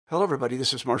Hello, everybody.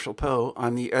 This is Marshall Poe.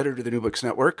 I'm the editor of the New Books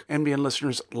Network. NBN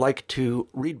listeners like to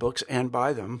read books and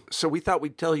buy them. So we thought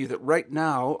we'd tell you that right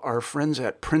now, our friends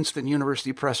at Princeton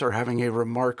University Press are having a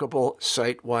remarkable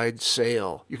site-wide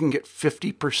sale. You can get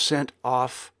 50%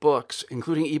 off books,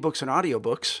 including ebooks and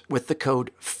audiobooks, with the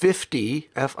code 50,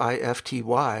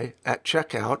 F-I-F-T-Y, at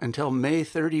checkout until May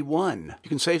 31. You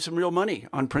can save some real money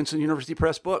on Princeton University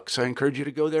Press books. I encourage you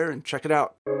to go there and check it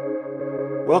out.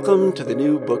 Welcome to the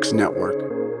New Books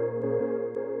Network.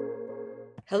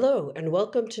 Hello, and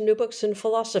welcome to New Books in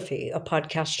Philosophy, a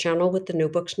podcast channel with the New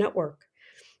Books Network.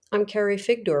 I'm Carrie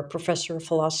Figdor, professor of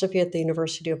philosophy at the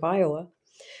University of Iowa.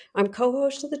 I'm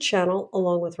co-host of the channel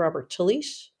along with Robert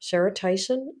Talisse, Sarah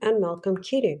Tyson, and Malcolm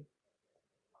Keating.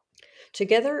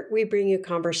 Together, we bring you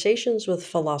conversations with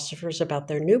philosophers about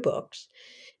their new books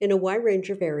in a wide range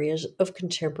of areas of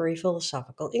contemporary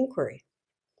philosophical inquiry.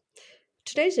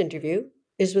 Today's interview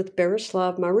is with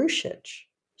Berislav Marusić,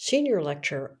 senior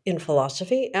lecturer in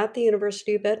philosophy at the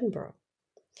University of Edinburgh.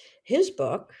 His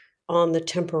book, On the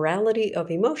Temporality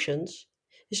of Emotions,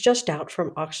 is just out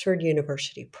from Oxford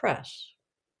University Press.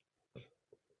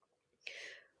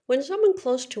 When someone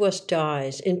close to us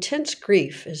dies, intense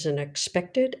grief is an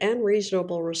expected and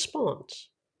reasonable response.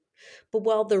 But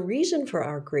while the reason for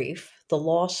our grief, the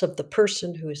loss of the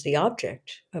person who is the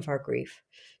object of our grief,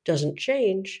 doesn't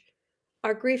change,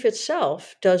 our grief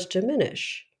itself does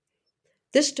diminish.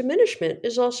 This diminishment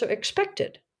is also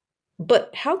expected.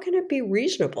 But how can it be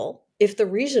reasonable if the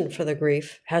reason for the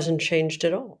grief hasn't changed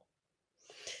at all?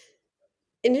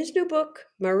 In his new book,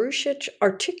 Marusić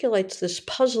articulates this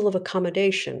puzzle of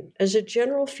accommodation as a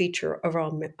general feature of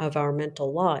our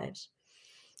mental lives,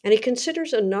 and he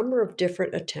considers a number of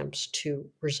different attempts to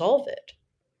resolve it.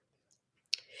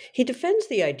 He defends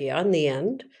the idea, in the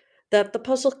end, that the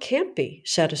puzzle can't be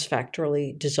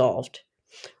satisfactorily dissolved.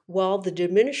 While the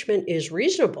diminishment is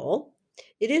reasonable,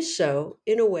 it is so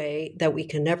in a way that we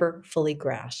can never fully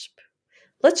grasp.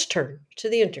 Let's turn to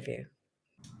the interview.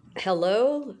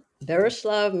 Hello,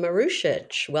 Berislav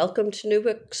Marusić. Welcome to New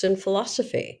Books in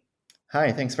Philosophy.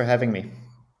 Hi, thanks for having me.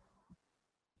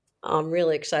 I'm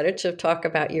really excited to talk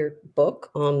about your book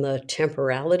on the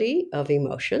temporality of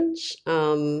emotions.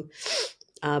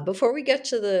 Before we get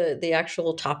to the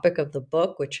actual topic of the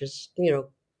book, which is,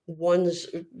 one's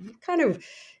kind of,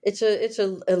 it's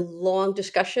a long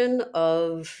discussion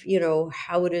of,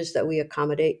 how it is that we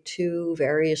accommodate two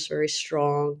various, very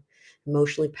strong,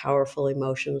 emotionally powerful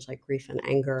emotions like grief and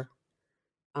anger,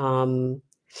 and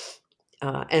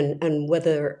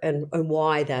whether and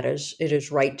why it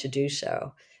is right to do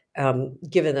so,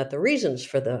 given that the reasons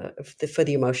for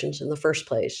the emotions in the first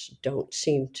place don't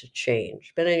seem to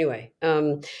change. But anyway,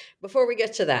 before we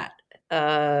get to that,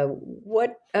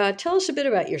 tell us a bit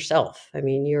about yourself. I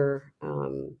mean, you're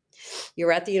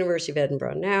at the University of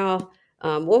Edinburgh now.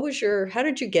 How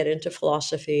did you get into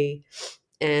philosophy,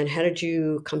 and how did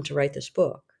you come to write this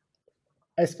book?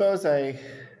 I suppose I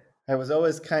was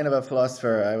always kind of a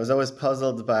philosopher. I was always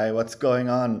puzzled by what's going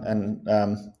on and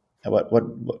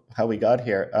how we got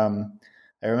here.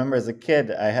 I remember as a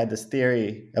kid, I had this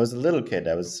theory. I was a little kid.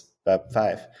 I was about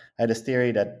 5. I had this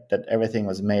theory that everything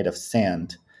was made of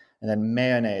sand, and then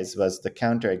mayonnaise was the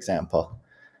counterexample.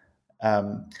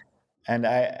 And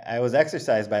I was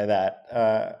exercised by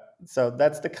that. So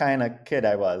that's the kind of kid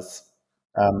I was.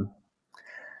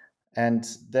 And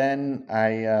then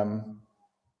I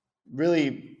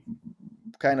really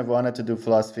kind of wanted to do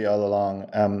philosophy all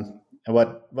along.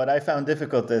 What I found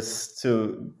difficult is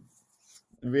to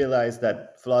realize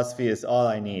that philosophy is all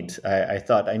I need. I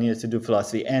thought I needed to do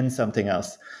philosophy and something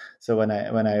else. So when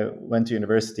I went to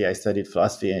university, I studied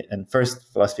philosophy, and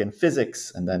first philosophy and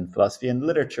physics, and then philosophy and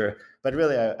literature. But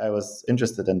really, I was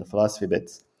interested in the philosophy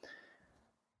bits.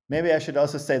 Maybe I should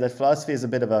also say that philosophy is a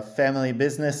bit of a family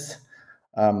business.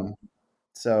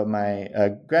 So my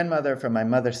grandmother from my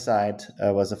mother's side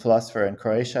was a philosopher in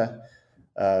Croatia.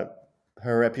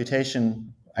 Her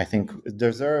reputation, I think,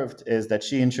 deserved is that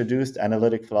she introduced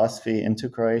analytic philosophy into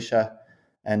Croatia,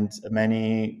 and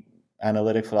many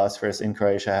analytic philosophers in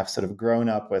Croatia have sort of grown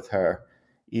up with her,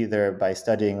 either by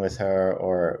studying with her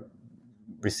or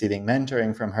receiving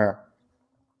mentoring from her.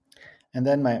 And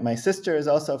then my sister is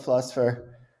also a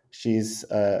philosopher. She's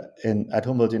at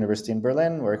Humboldt University in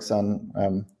Berlin, works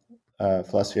on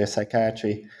philosophy of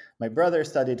psychiatry. My brother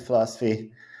studied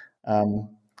philosophy.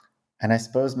 And I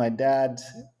suppose my dad,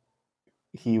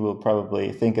 he will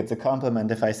probably think it's a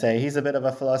compliment if I say he's a bit of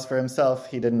a philosopher himself.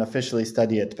 He didn't officially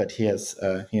study it, but he has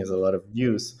a lot of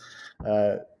views.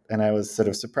 And I was sort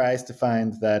of surprised to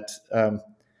find that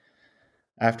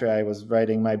after I was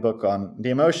writing my book on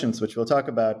the emotions, which we'll talk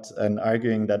about, and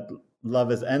arguing that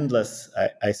love is endless,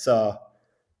 I saw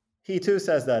he too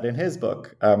says that in his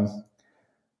book.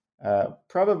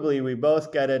 Probably we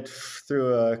both get it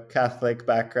through a Catholic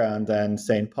background and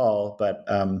St. Paul, but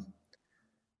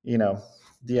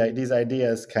these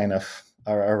ideas kind of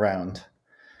are around.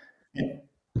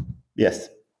 Yes.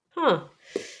 Huh.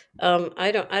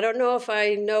 I don't know if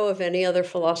I know of any other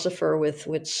philosopher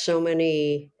with so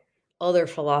many other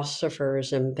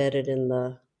philosophers embedded in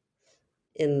the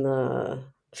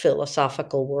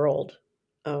philosophical world.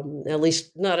 At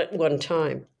least not at one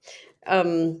time.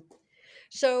 Um,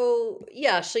 so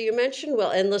you mentioned,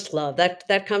 well, endless love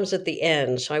that comes at the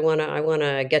end. So I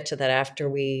wanna get to that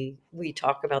after we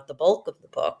talk about the bulk of the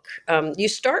book. You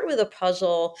start with a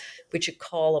puzzle which you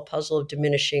call a puzzle of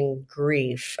diminishing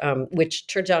grief, which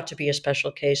turns out to be a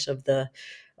special case of the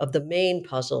main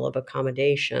puzzle of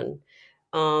accommodation.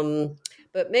 Um,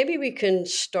 but maybe we can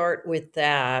start with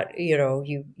that.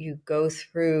 You go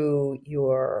through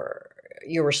your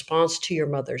response to your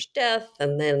mother's death,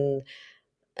 and then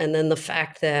the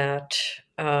fact that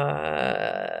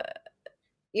uh,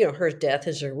 her death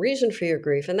is a reason for your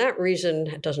grief, and that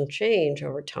reason doesn't change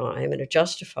over time, and it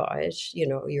justifies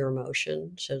your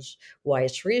emotions as why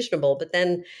it's reasonable. But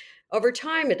then over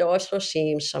time, it also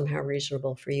seems somehow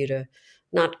reasonable for you to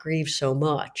not grieve so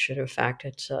much, and in fact,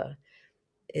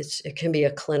 it can be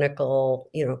a clinical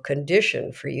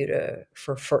condition for you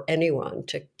for anyone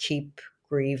to keep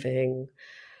grieving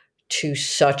to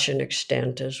such an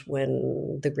extent as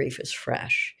when the grief is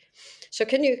fresh. So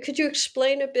could you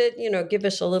explain a bit, give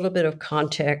us a little bit of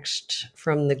context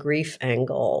from the grief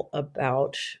angle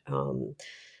about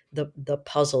the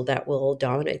puzzle that will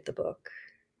dominate the book?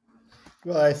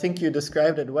 Well, I think you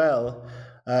described it well.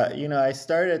 I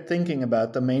started thinking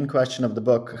about the main question of the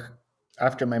book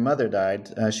after my mother died.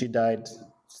 She died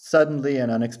suddenly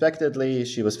and unexpectedly.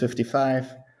 She was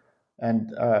 55.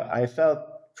 And I felt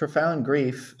profound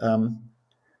grief.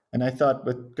 And I thought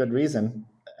with good reason.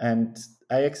 And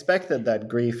I expected that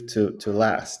grief to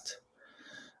last.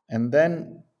 And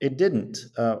then it didn't,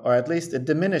 or at least it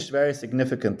diminished very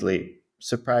significantly,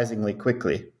 surprisingly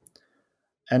quickly.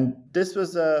 And this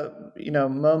was a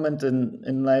moment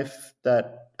in life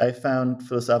that I found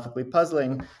philosophically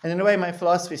puzzling. And in a way, my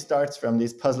philosophy starts from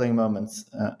these puzzling moments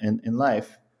in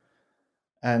life.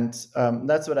 And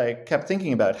that's what I kept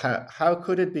thinking about. How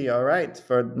could it be all right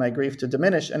for my grief to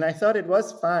diminish? And I thought it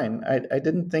was fine. I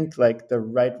didn't think like the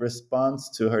right response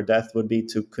to her death would be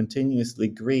to continuously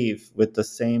grieve with the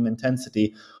same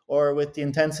intensity, or with the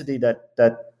intensity that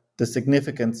the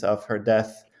significance of her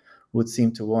death would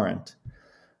seem to warrant.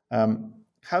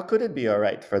 How could it be all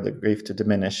right for the grief to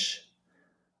diminish?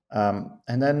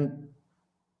 And then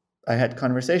I had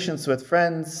conversations with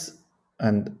friends.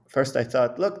 And first I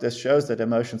thought, look, this shows that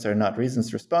emotions are not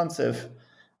reasons responsive.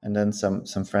 And then some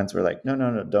friends were like,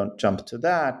 no, don't jump to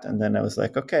that. And then I was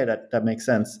like, okay, that makes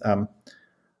sense.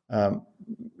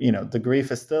 The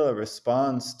grief is still a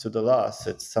response to the loss.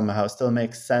 It somehow still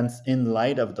makes sense in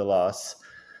light of the loss.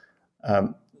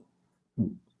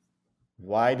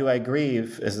 Why do I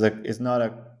grieve is not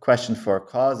a question for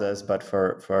causes, but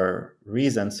for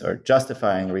reasons or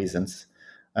justifying reasons.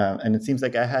 And it seems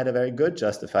like I had a very good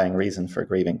justifying reason for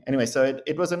grieving. Anyway, so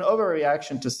it was an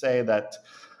overreaction to say that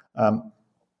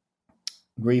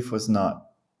grief was not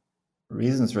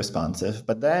reasons responsive.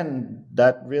 But then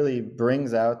that really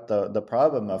brings out the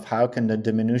problem of how can the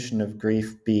diminution of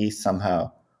grief be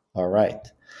somehow all right?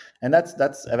 And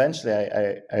that's eventually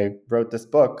I wrote this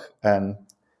book, and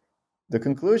the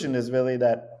conclusion is really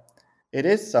that it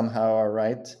is somehow all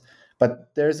right.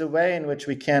 But there's a way in which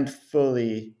we can't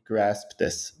fully grasp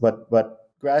this. What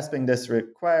grasping this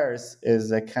requires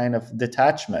is a kind of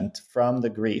detachment from the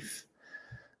grief.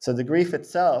 So the grief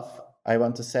itself, I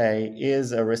want to say,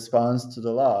 is a response to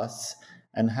the loss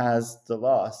and has the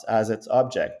loss as its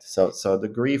object. So the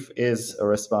grief is a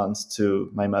response to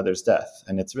my mother's death.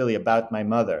 And it's really about my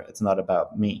mother. It's not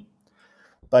about me.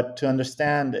 But to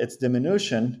understand its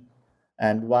diminution,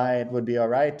 and why it would be all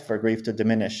right for grief to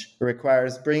diminish,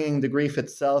 requires bringing the grief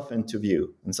itself into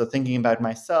view. And so thinking about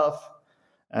myself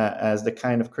as the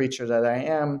kind of creature that I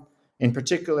am, in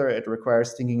particular, it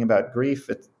requires thinking about grief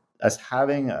as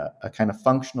having a kind of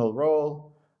functional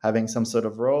role, having some sort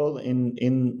of role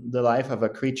in the life of a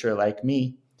creature like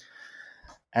me.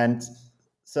 And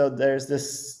so there's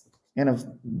this kind of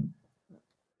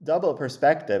double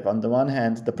perspective. On the one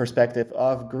hand, the perspective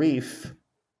of grief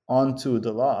onto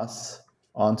the loss,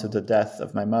 onto the death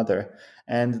of my mother,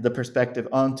 and the perspective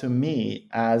onto me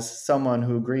as someone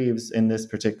who grieves in this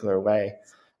particular way.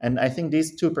 And I think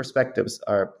these two perspectives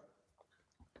are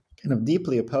kind of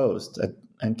deeply opposed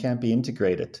and can't be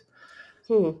integrated.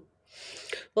 Hmm.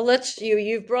 Well,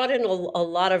 you've brought in a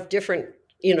lot of different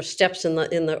steps in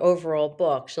the overall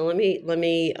book. So let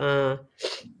me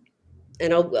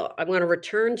and I want to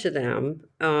return to them.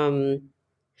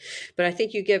 But I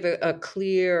think you give a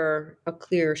clear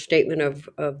statement of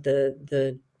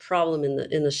the problem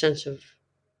in the sense of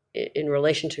in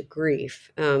relation to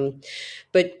grief.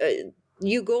 But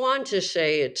you go on to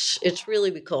say it's really,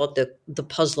 we call it the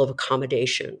puzzle of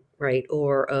accommodation, right?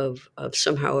 Or of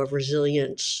somehow of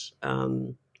resilience.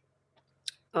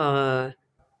 Uh,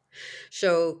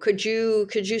 so could you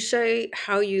say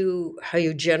how you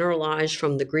generalize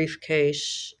from the grief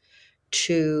case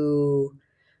to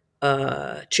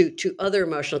to other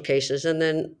emotional cases, and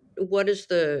then what's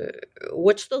the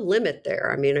limit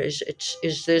there? I mean,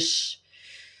 is this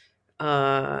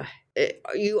uh,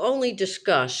 you only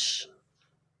discuss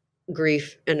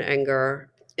grief and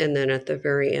anger, and then at the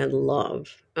very end,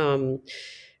 love.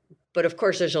 But of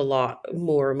course, there's a lot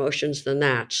more emotions than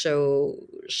that. So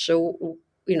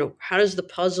how does the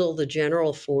puzzle, the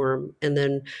general form, and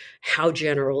then how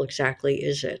general exactly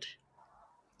is it?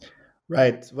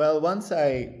 Right. Well, once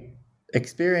I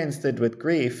experienced it with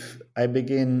grief, I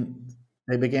began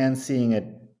seeing it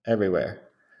everywhere.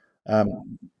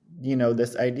 Um,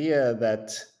 this idea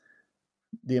that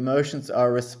the emotions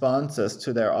are responses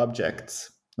to their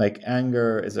objects. Like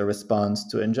anger is a response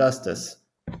to injustice.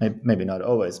 Maybe not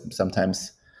always.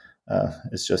 Sometimes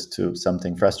it's just to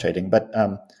something frustrating. But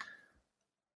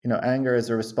anger is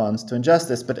a response to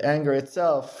injustice. But anger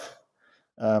itself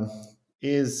um,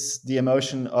 is the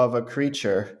emotion of a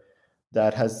creature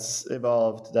that has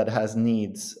evolved, that has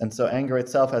needs, and so anger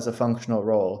itself has a functional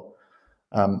role.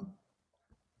 Um,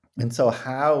 and so,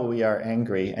 how we are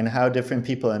angry and how different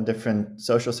people in different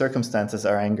social circumstances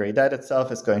are angry, that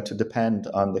itself is going to depend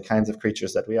on the kinds of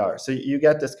creatures that we are. So, you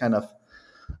get this kind of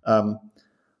um,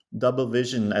 double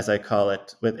vision, as I call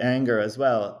it, with anger as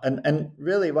well. And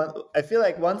really, I feel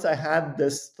like once I had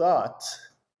this thought,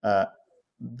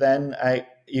 then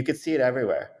you could see it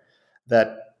everywhere.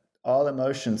 That all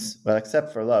emotions, well,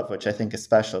 except for love, which I think is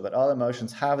special, but all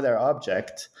emotions have their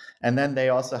object, and then they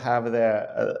also have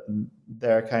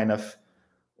their kind of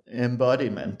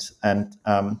embodiment. And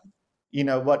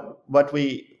what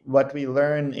we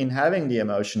learn in having the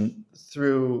emotion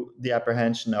through the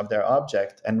apprehension of their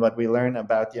object, and what we learn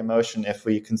about the emotion if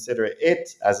we consider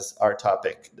it as our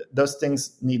topic, those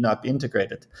things need not be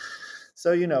integrated.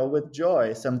 So, with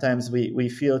joy, sometimes we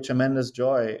feel tremendous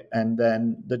joy, and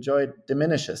then the joy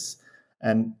diminishes.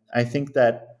 And I think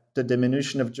that the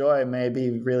diminution of joy may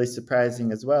be really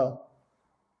surprising as well.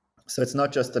 So it's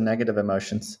not just the negative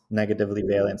emotions, negatively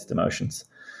valenced emotions.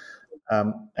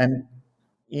 And,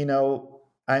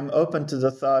 I'm open to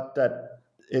the thought that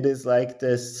it is like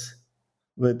this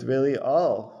with really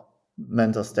all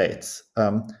mental states,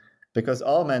 because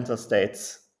all mental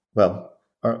states, well,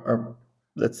 or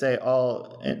let's say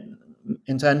all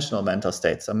intentional mental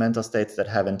states, so mental states that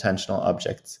have intentional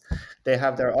objects, they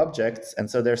have their objects, and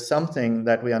so there's something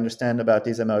that we understand about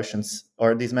these emotions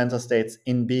or these mental states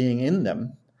in being in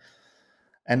them.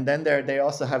 And then they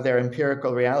also have their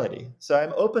empirical reality. So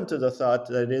I'm open to the thought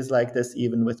that it is like this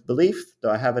even with belief,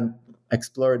 though I haven't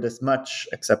explored this much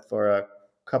except for a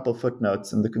couple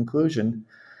footnotes in the conclusion.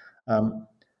 Um,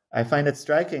 I find it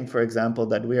striking, for example,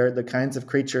 that we are the kinds of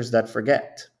creatures that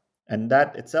forget. And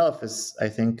that itself is, I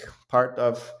think, part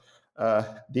of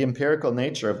the empirical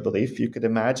nature of belief. You could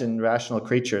imagine rational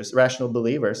creatures, rational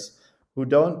believers, who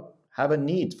don't have a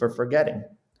need for forgetting,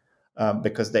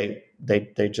 because they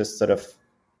just sort of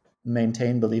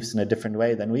maintain beliefs in a different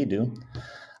way than we do.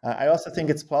 I also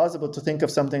think it's plausible to think of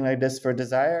something like this for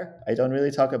desire. I don't really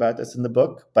talk about this in the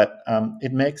book, but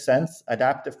it makes sense.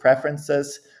 Adaptive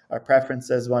preferences are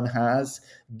preferences one has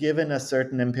given a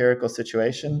certain empirical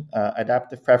situation.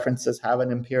 Adaptive preferences have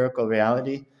an empirical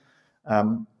reality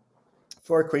um,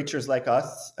 for creatures like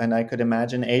us, and I could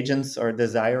imagine agents or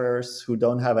desirers who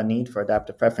don't have a need for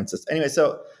adaptive preferences. Anyway,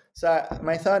 so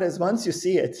my thought is, once you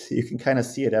see it, you can kind of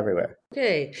see it everywhere.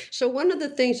 Okay, so one of the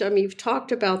things, I mean, you've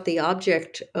talked about the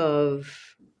object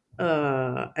of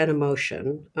an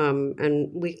emotion,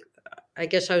 and I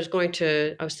guess I was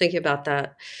thinking about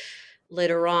that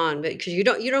later on, because you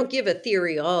don't give a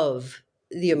theory of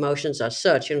the emotions as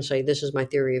such. You don't say, this is my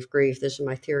theory of grief, this is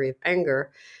my theory of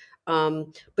anger,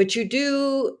 but you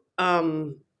do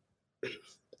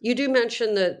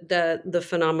mention that the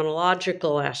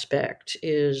phenomenological aspect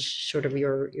is sort of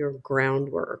your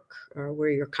groundwork, or where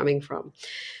you're coming from,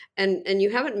 and you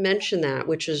haven't mentioned that,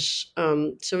 which is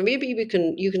so maybe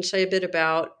you can say a bit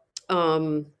about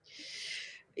um,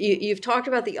 you've talked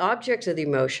about the object of the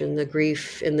emotion, the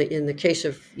grief. In the case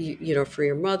of for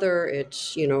your mother,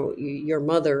 it's your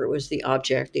mother was the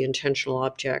object, the intentional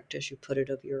object, as you put it,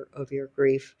 of your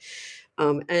grief.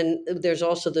 And there's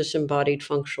also this embodied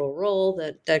functional role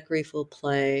that grief will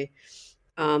play.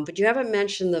 But you haven't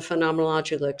mentioned the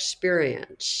phenomenological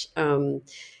experience. And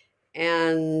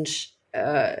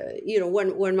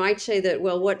one might say that,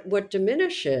 well, what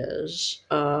diminishes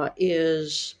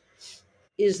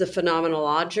is the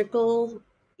phenomenological,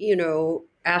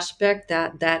 aspect,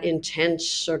 that intense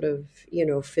sort of,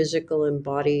 physical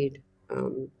embodied,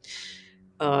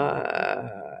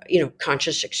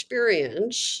 conscious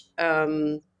experience.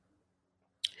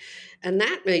 And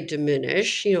that may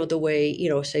diminish, the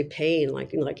way, say pain,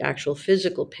 like actual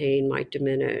physical pain might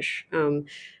diminish.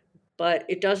 But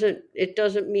it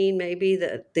doesn't mean maybe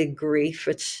that the grief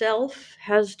itself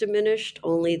has diminished,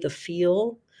 only the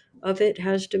feel of it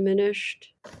has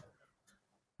diminished.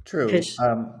 True. 'Cause-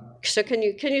 so can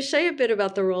you say a bit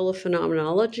about the role of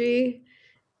phenomenology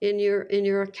in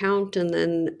your account, and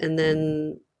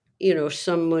then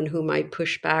someone who might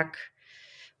push back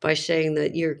by saying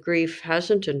that your grief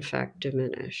hasn't in fact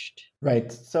diminished?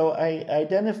 Right. So I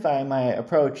identify my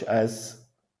approach as,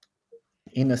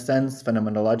 in a sense,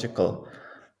 phenomenological.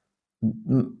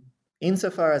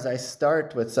 Insofar as I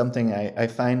start with something I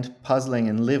find puzzling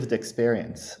in lived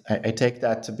experience, I take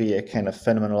that to be a kind of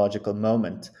phenomenological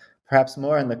moment, perhaps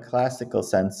more in the classical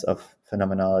sense of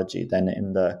phenomenology than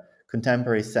in the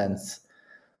contemporary sense.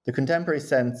 The contemporary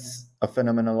sense of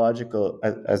phenomenological,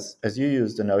 as you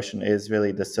use the notion, is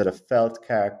really the sort of felt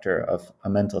character of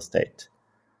a mental state,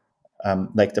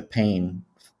 like the pain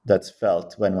that's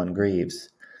felt when one grieves.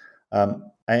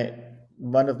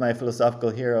 One of my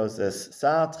philosophical heroes is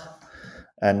Sartre,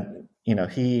 and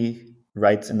he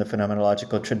writes in the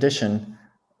phenomenological tradition.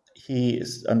 He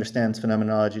understands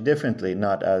phenomenology differently,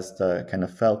 not as the kind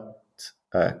of felt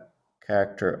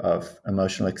character of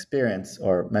emotional experience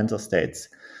or mental states,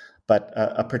 but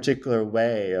a particular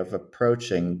way of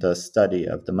approaching the study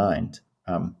of the mind.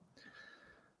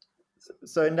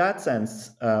 So in that sense,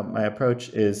 my approach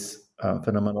is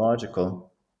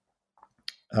phenomenological.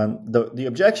 The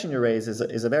objection you raise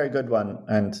is a very good one,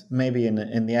 and maybe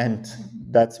in the end,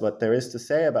 that's what there is to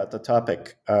say about the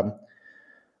topic.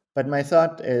 But my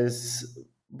thought is,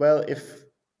 well,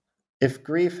 if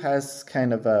grief has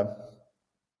kind of a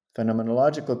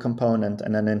phenomenological component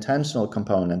and an intentional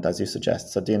component, as you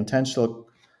suggest, so the intentional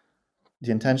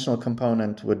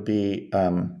component would be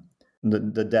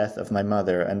the death of my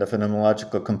mother, and the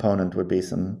phenomenological component would be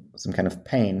some kind of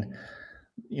pain.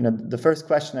 The first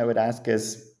question I would ask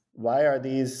is, why are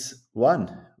these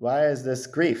one? Why is this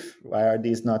grief? Why are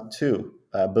these not two?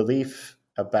 Belief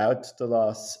about the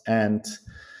loss and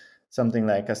something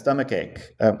like a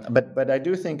stomachache. But I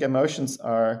do think emotions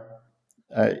are,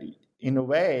 in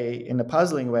a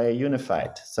puzzling way,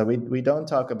 unified. So we don't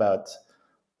talk about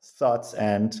thoughts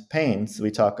and pains.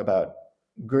 We talk about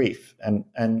grief. And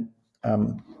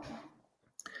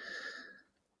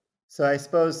so I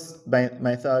suppose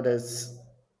my thought is,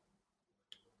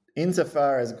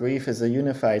 insofar as grief is a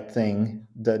unified thing,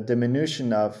 the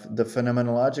diminution of the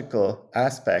phenomenological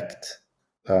aspect,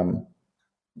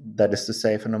 that is to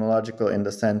say, phenomenological in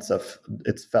the sense of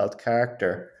its felt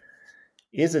character,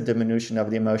 is a diminution of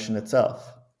the emotion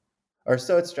itself. Or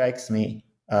so it strikes me.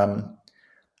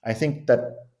 I think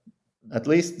that at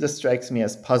least this strikes me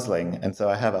as puzzling, and so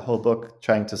I have a whole book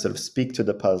trying to sort of speak to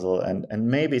the puzzle, and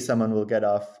maybe someone will get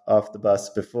off the bus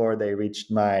before they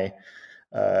reached my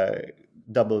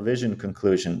double vision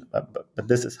conclusion, but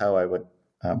this is how I would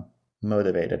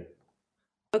motivate it.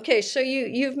 Okay, so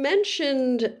you've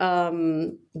mentioned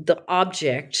the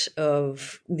object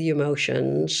of the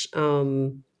emotions.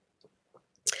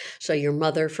 So your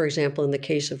mother, for example, in the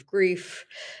case of grief,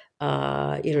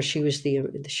 she was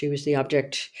the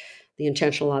object, the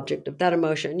intentional object of that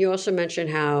emotion. You also mentioned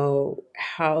how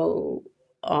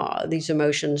these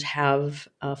emotions have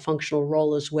a functional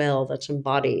role as well that's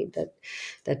embodied,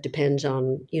 that depends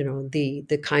on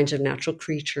the kinds of natural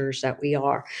creatures that we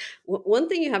are. One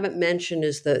thing you haven't mentioned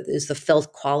is the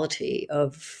felt quality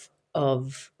of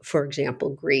for example,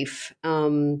 grief.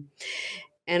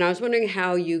 And I was wondering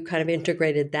how you kind of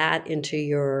integrated that into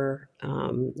your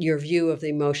view of the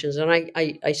emotions. And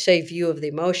I say view of the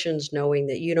emotions, knowing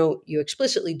that you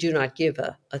explicitly do not give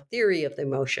a theory of the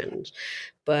emotions,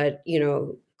 but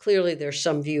clearly there's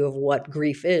some view of what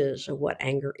grief is or what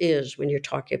anger is when you're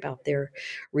talking about their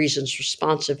reasons,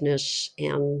 responsiveness,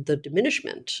 and the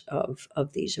diminishment of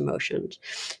these emotions.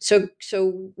 So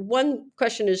one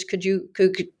question is, could you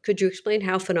explain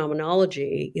how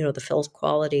phenomenology, the felt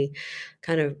quality,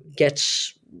 kind of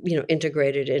gets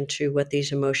integrated into what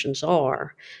these emotions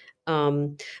are.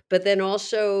 But then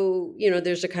also,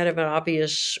 there's a kind of an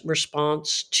obvious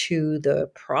response to the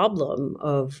problem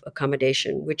of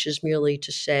accommodation, which is merely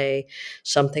to say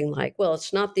something like, well,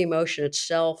 it's not the emotion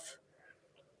itself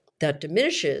that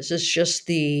diminishes, it's just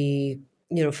the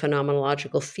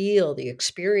phenomenological feel, the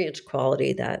experience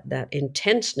quality, that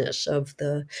intenseness of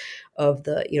the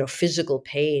physical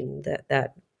pain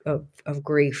that of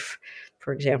grief,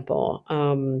 for example.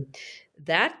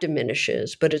 That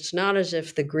diminishes, but it's not as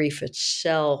if the grief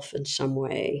itself in some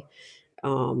way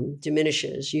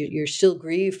diminishes. You're still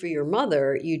grieve for your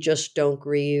mother, you just don't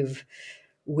grieve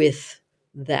with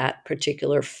that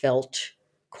particular felt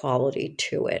quality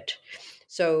to it.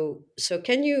 So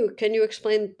can you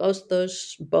explain both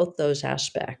those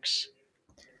aspects?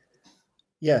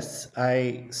 Yes,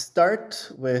 I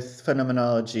start with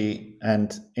phenomenology,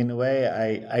 and in a way,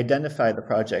 I identify the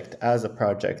project as a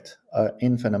project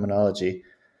in phenomenology.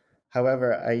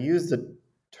 However, I use the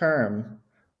term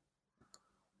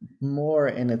more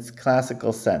in its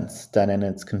classical sense than in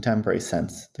its contemporary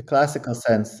sense. The classical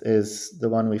sense is the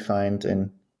one we find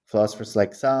in philosophers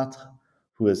like Sartre,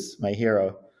 who is my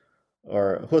hero,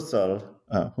 or Husserl,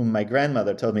 whom my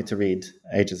grandmother told me to read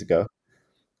ages ago,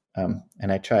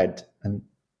 and I tried and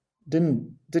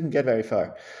didn't get very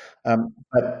far.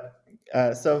 But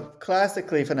so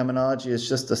classically, phenomenology is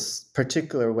just a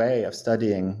particular way of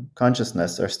studying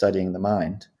consciousness or studying the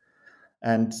mind.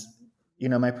 And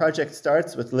my project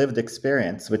starts with lived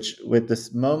experience, which with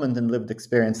this moment in lived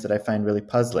experience that I find really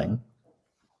puzzling.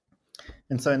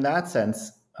 And so in that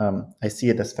sense, I see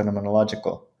it as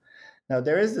phenomenological. Now,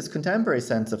 there is this contemporary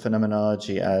sense of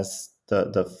phenomenology as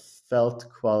the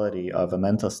felt quality of a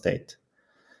mental state.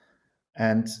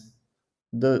 And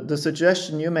the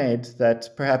suggestion you made that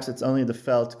perhaps it's only the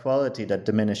felt quality that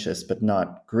diminishes but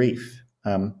not grief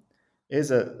it's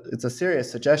a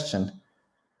serious suggestion.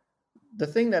 The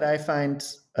thing that I find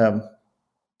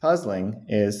puzzling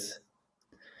is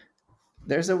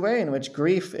there's a way in which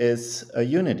grief is a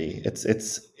unity.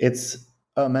 It's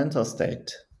a mental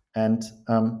state, and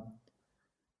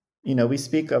we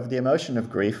speak of the emotion of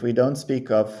grief. We don't speak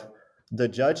of the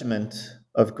judgment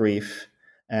of grief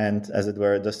and, as it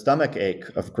were, the stomach ache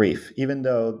of grief, even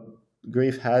though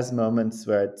grief has moments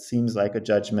where it seems like a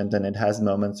judgment and it has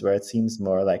moments where it seems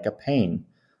more like a pain.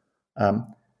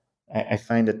 I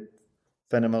find it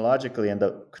phenomenologically, in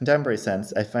the contemporary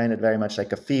sense, I find it very much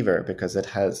like a fever because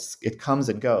it comes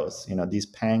and goes, these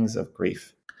pangs of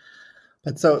grief.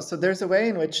 But so there's a way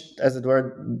in which, as it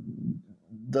were,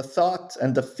 the thought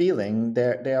and the feeling,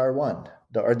 they are one.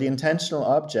 The intentional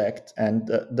object and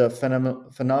the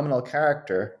phenomenal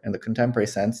character in the contemporary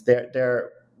sense,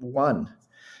 they're one.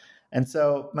 And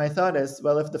so my thought is,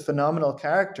 well, if the phenomenal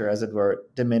character, as it were,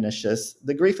 diminishes,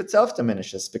 the grief itself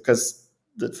diminishes because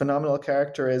the phenomenal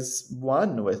character is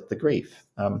one with the grief.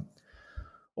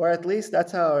 Or at least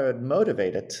that's how I would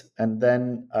motivate it. And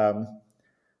then, I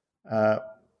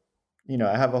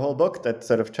have a whole book that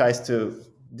sort of tries to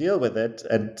deal with it,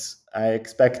 and I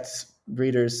expect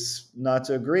readers not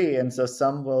to agree, and so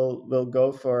some will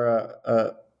go for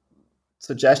a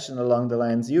suggestion along the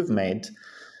lines you've made,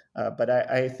 but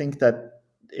I think that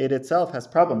it itself has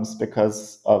problems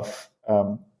because of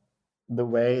the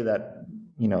way that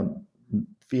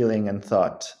feeling and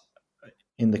thought,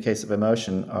 in the case of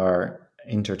emotion, are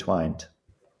intertwined.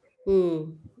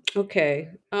 Okay.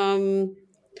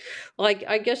 Well,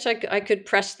 I guess I could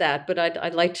press that, but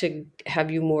I'd like to have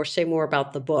you say more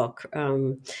about the book.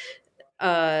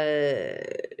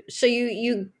 So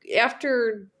you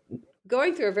after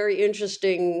going through a very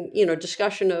interesting,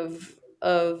 discussion of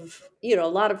a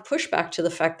lot of pushback to the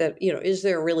fact that, is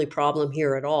there really problem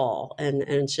here at all? And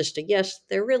insisting, yes,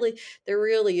 there really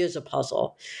is a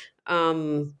puzzle.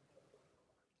 The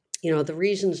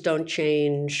reasons don't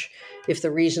change. If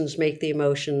the reasons make the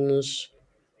emotions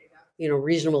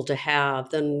reasonable to have,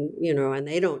 then and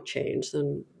they don't change,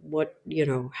 then what,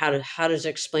 how does it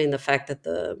explain the fact that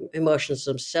the emotions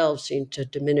themselves seem to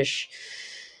diminish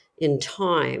in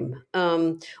time?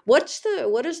 What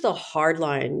is the hard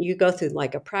line? You go through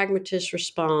like a pragmatist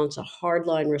response, a hard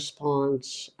line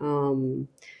response, uh,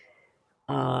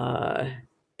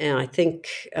 and I think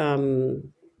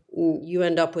you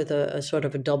end up with a sort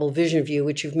of a double vision view,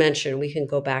 which you've mentioned. We can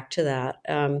go back to that.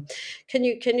 Can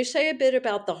you say a bit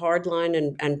about the hardline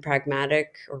and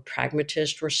pragmatic or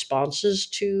pragmatist responses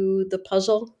to the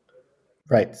puzzle?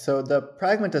 Right. So the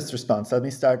pragmatist response, let me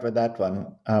start with that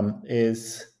one,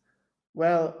 is,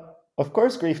 well, of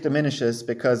course grief diminishes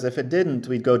because if it didn't,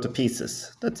 we'd go to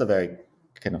pieces. That's a very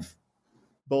kind of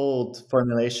bold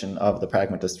formulation of the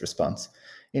pragmatist response.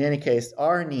 In any case,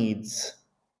 our needs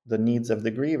the needs of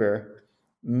the griever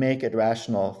make it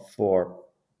rational for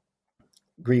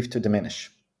grief to diminish?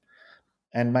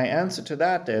 And my answer to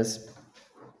that is,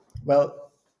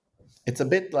 well, it's a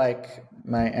bit like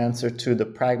my answer to the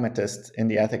pragmatist in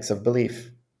the ethics of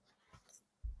belief.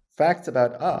 Facts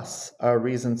about us are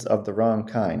reasons of the wrong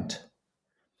kind.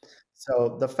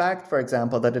 So the fact, for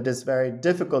example, that it is very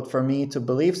difficult for me to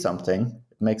believe something,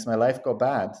 it makes my life go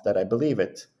bad that I believe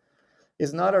it,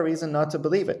 is not a reason not to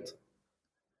believe it.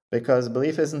 Because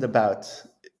belief isn't about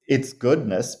its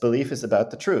goodness, belief is about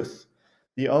the truth.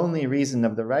 The only reason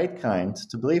of the right kind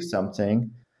to believe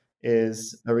something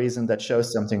is a reason that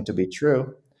shows something to be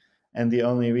true. And the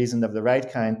only reason of the right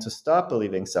kind to stop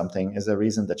believing something is a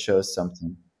reason that shows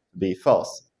something to be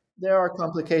false. There are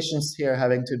complications here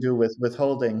having to do with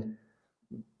withholding.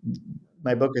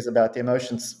 My book is about the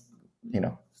emotions,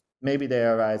 maybe they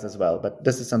arise as well, but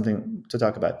this is something to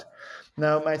talk about.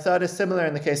 Now, my thought is similar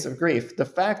in the case of grief. The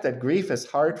fact that grief is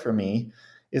hard for me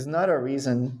is not a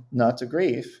reason not to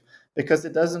grieve, because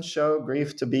it doesn't show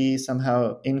grief to be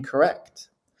somehow incorrect.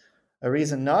 A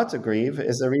reason not to grieve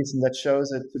is a reason that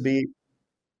shows it to be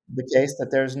the case that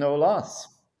there's no loss,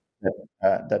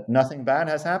 that nothing bad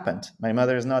has happened. My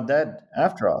mother is not dead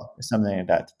after all, or something like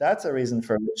that. That's a reason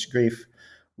for which grief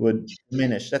would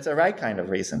diminish. That's a right kind of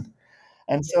reason.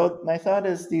 And so my thought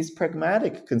is these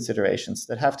pragmatic considerations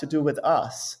that have to do with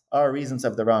us are reasons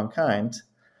of the wrong kind.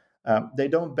 They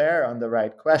don't bear on the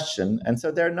right question. And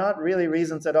so they're not really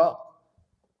reasons at all.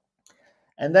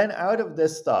 And then out of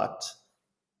this thought,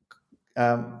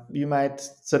 you might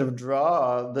sort of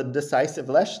draw the decisive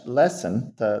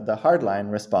lesson, the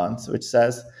hardline response, which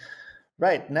says,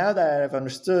 right, now that I've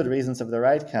understood reasons of the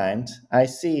right kind, I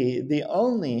see the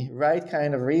only right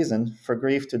kind of reason for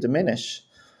grief to diminish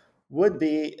would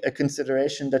be a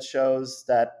consideration that shows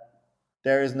that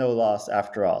there is no loss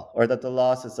after all, or that the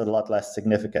loss is a lot less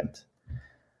significant.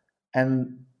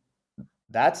 And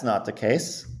that's not the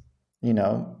case.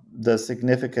 The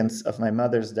significance of my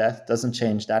mother's death doesn't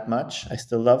change that much. I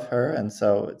still love her, and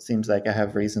so it seems like I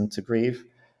have reason to grieve.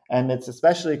 And it's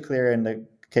especially clear in the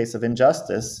case of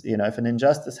injustice. If an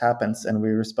injustice happens and we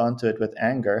respond to it with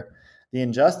anger, the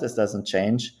injustice doesn't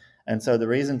change. And so the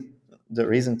reason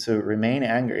to remain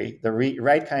angry, the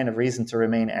right kind of reason to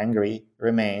remain angry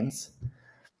remains.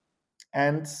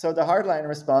 And so the hardline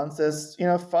response is,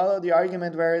 follow the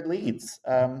argument where it leads.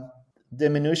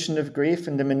 Diminution of grief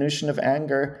and diminution of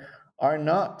anger are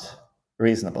not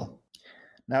reasonable.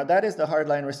 Now, that is the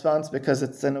hardline response because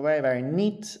it's in a way very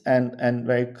neat and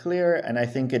very clear, and I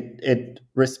think it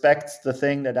respects the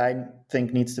thing that I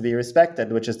think needs to be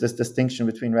respected, which is this distinction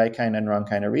between right kind and wrong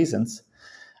kind of reasons.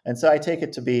 And so I take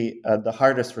it to be the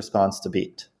hardest response to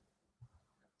beat.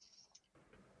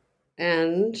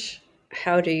 And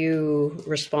how do you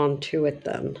respond to it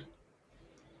then?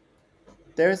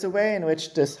 There's a way in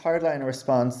which this hardline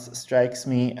response strikes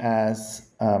me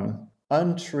as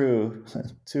untrue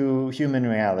to human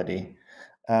reality.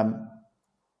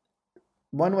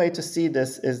 One way to see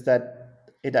this is that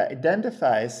it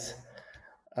identifies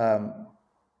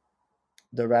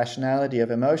the rationality of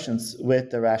emotions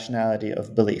with the rationality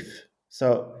of belief.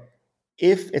 So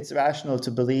if it's rational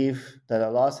to believe that a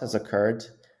loss has occurred,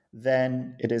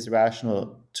 then it is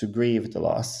rational to grieve the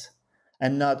loss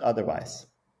and not otherwise.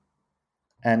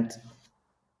 And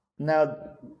now,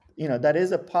 that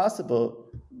is a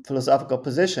possible philosophical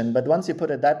position, but once you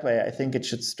put it that way, I think it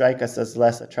should strike us as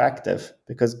less attractive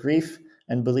because grief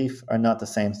and belief are not the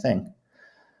same thing.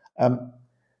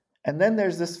 And then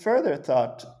there's this further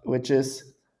thought, which is,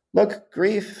 look,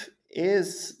 grief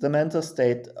is the mental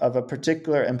state of a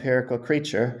particular empirical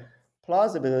creature.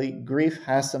 Plausibly, grief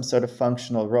has some sort of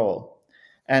functional role.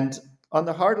 And on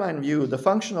the hardline view, the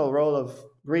functional role of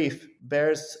grief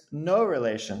bears no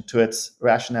relation to its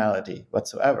rationality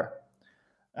whatsoever.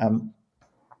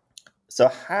 So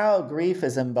how grief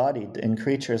is embodied in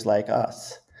creatures like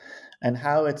us and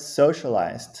how it's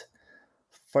socialized,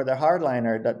 for the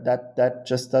hardliner, that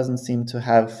just doesn't seem to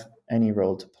have any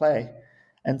role to play.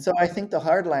 And so I think the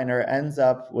hardliner ends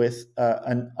up with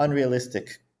an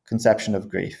unrealistic conception of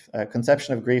grief, a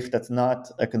conception of grief that's not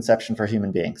a conception for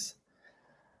human beings.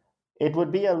 It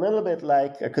would be a little bit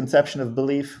like a conception of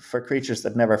belief for creatures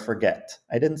that never forget.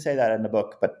 I didn't say that in the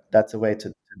book, but that's a way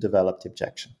to develop the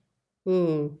objection.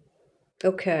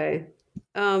 Okay.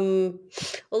 Well,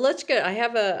 let's get. I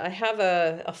have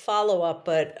a follow up,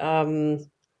 but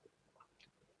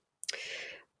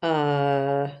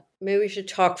maybe we should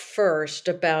talk first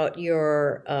about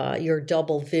your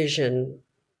double vision.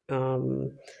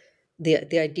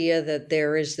 The idea that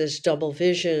there is this double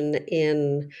vision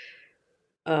in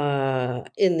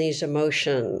these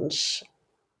emotions.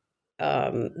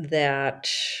 that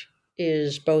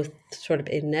is both sort of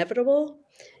inevitable,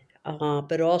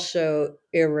 but also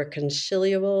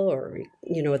irreconcilable, or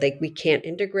we can't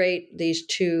integrate these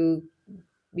two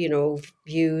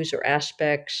views or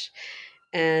aspects.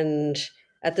 And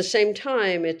at the same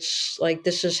time, it's like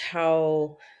this is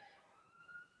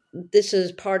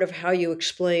part of how you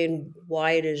explain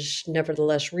why it is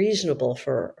nevertheless reasonable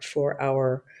for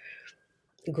our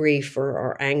grief or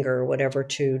our anger or whatever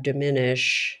to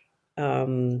diminish,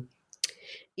 um,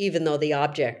 even though the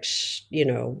objects,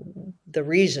 the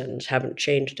reasons haven't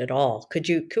changed at all. Could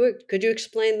you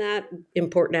explain that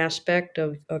important aspect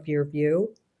of your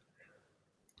view?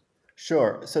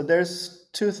 Sure. So there's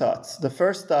two thoughts. The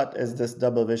first thought is this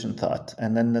double vision thought.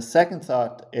 And then the second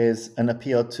thought is an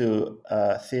appeal to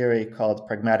a theory called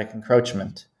pragmatic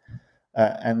encroachment.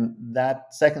 And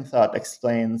that second thought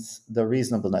explains the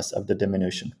reasonableness of the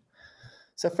diminution.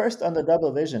 So, first on the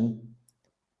double vision,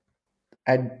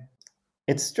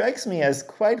 it strikes me as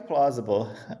quite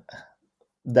plausible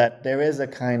that there is a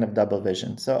kind of double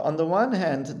vision. So, on the one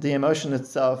hand, the emotion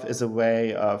itself is a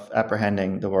way of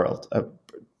apprehending the world.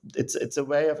 It's a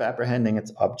way of apprehending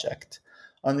its object.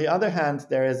 On the other hand,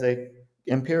 there is a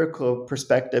empirical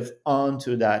perspective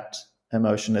onto that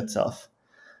emotion itself.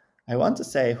 I want to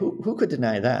say, who could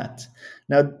deny that?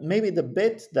 Now, maybe the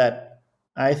bit that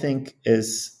I think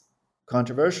is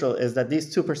controversial is that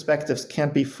these two perspectives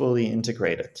can't be fully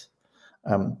integrated.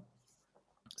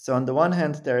 So on the one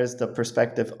hand, there is the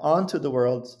perspective onto the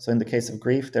world. So in the case of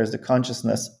grief, there's the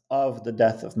consciousness of the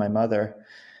death of my mother.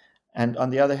 And on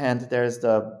the other hand, there's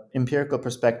the empirical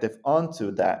perspective onto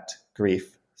that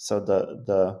grief. So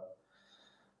the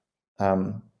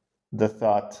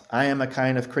thought, I am a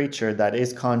kind of creature that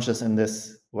is conscious in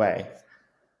this way.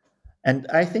 And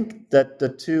I think that the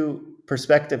two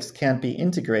perspectives can't be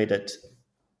integrated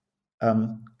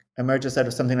emerges out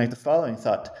of something like the following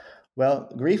thought. Well,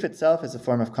 grief itself is a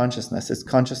form of consciousness. It's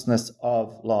consciousness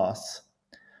of loss.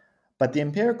 But the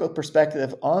empirical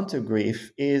perspective onto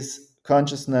grief is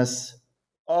consciousness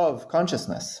of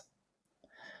consciousness.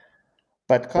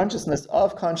 But consciousness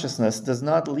of consciousness does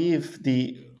not leave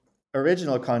the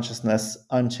original consciousness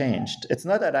unchanged. It's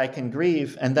not that I can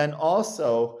grieve and then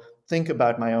also think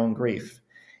about my own grief.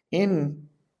 In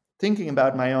thinking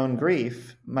about my own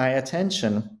grief, my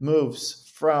attention moves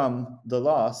from the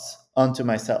loss onto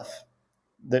myself.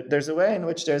 There's a way in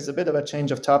which there's a bit of a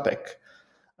change of topic.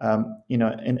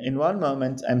 In one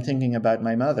moment, I'm thinking about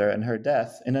my mother and her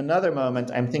death. In another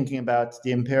moment, I'm thinking about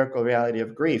the empirical reality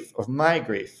of grief, of my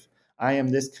grief. I am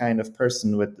this kind of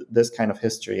person with this kind of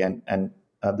history and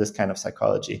this kind of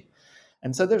psychology.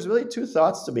 And so there's really two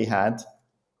thoughts to be had.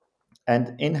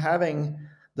 And in having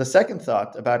the second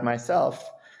thought about myself,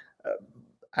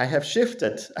 I have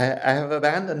shifted. I have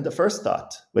abandoned the first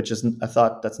thought, which is a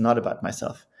thought that's not about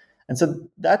myself. And so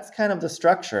that's kind of the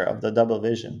structure of the double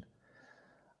vision.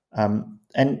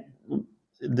 And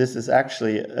this is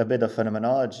actually a bit of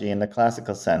phenomenology in the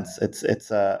classical sense.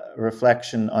 It's a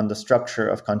reflection on the structure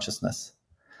of consciousness.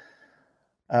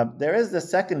 There is the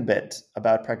second bit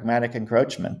about pragmatic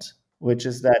encroachment, which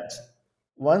is that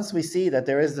once we see that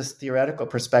there is this theoretical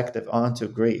perspective onto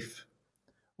grief,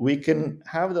 we can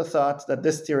have the thought that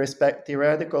this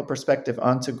theoretical perspective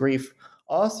onto grief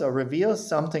also reveals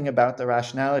something about the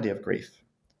rationality of grief.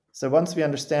 So once we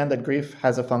understand that grief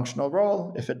has a functional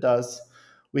role, if it does,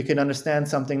 we can understand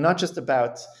something not just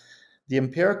about the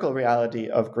empirical reality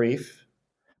of grief,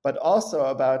 but also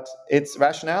about its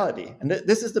rationality. And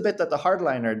this is the bit that the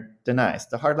hardliner denies.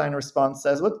 The hardliner response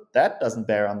says, well, that doesn't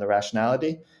bear on the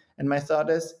rationality. And my thought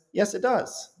is, yes, it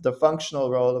does. The functional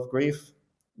role of grief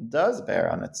does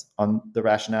bear on the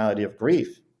rationality of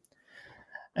grief.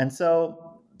 And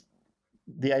so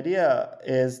the idea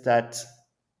is that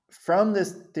from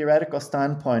this theoretical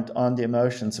standpoint on the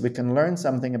emotions, we can learn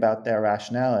something about their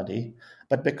rationality.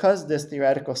 But because this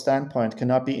theoretical standpoint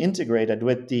cannot be integrated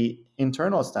with the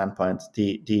internal standpoint,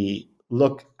 the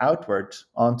look outward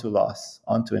onto loss,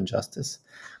 onto injustice,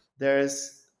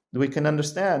 we can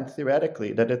understand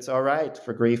theoretically that it's all right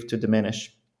for grief to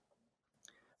diminish,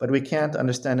 but we can't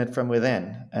understand it from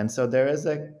within. And so there is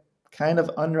a kind of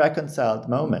unreconciled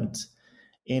moment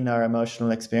in our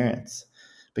emotional experience.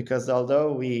 Because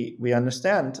although we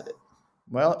understand,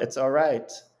 well, it's all right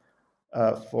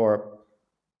for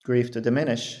grief to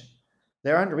diminish,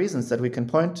 there aren't reasons that we can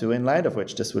point to in light of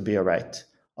which this would be all right.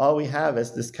 All we have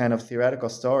is this kind of theoretical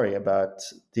story about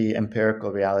the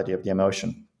empirical reality of the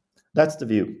emotion. That's the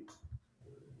view.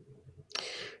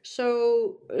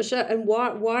 So and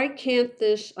why can't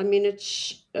this? I mean,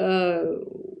 it's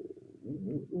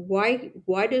why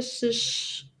does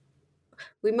this?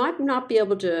 We might not be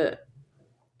able to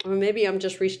or maybe I'm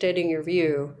just restating your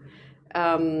view.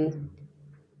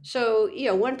 So,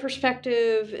 one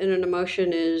perspective in an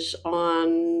emotion is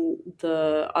on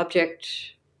the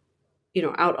object,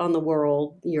 out on the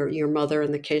world, your mother,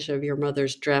 in the case of your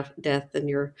mother's death, and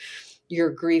your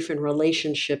grief in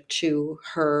relationship to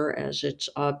her as its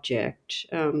object.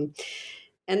 And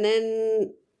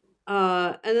then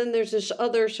there's this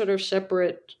other sort of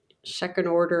separate second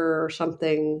order or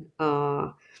something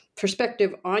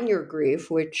perspective on your grief,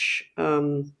 which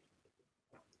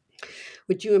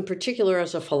you in particular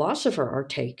as a philosopher are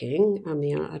taking. I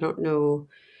mean, I don't know,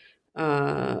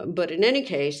 but in any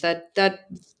case,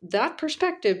 that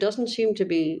perspective doesn't seem to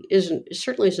be isn't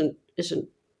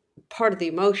part of the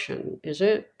emotion, is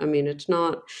it? I mean, it's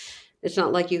not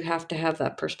like you have to have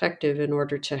that perspective in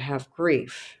order to have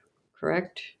grief,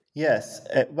 correct? Yes,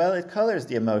 well, it colors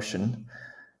the emotion.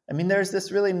 I mean, there's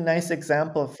this nice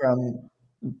example from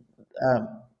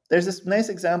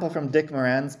Dick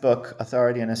Moran's book,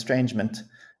 Authority and Estrangement.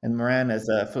 And Moran is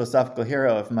a philosophical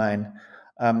hero of mine.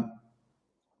 Um,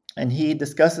 and he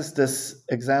discusses this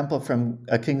example from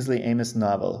a Kingsley Amis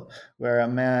novel, where a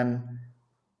man,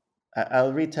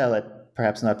 I'll retell it,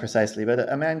 perhaps not precisely,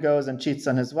 but a man goes and cheats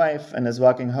on his wife and is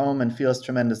walking home and feels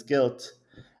tremendous guilt.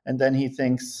 And then he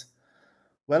thinks,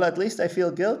 well, at least I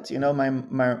feel guilt. My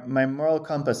moral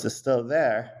compass is still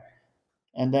there.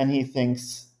 And then he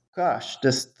thinks, gosh,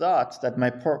 this thought that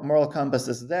my moral compass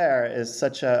is there is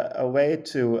such a way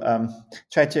to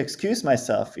try to excuse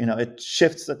myself. It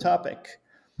shifts the topic.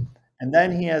 And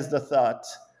then he has the thought,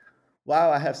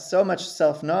 wow, I have so much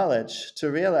self-knowledge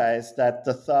to realize that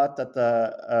the thought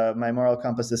that my moral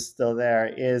compass is still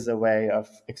there is a way of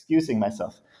excusing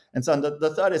myself. And so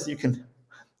the thought is you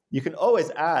can always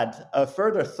add a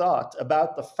further thought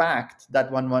about the fact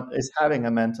that one is having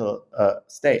a mental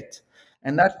state.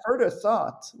 And that further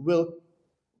thought will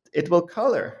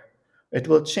color, it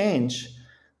will change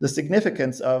the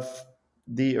significance of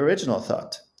the original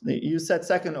thought. You said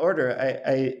second order.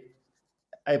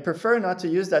 I prefer not to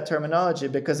use that terminology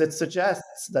because it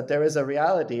suggests that there is a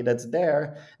reality that's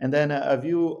there and then a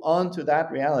view onto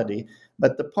that reality.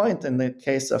 But the point in the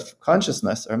case of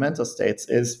consciousness or mental states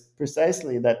is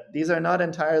precisely that these are not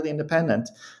entirely independent.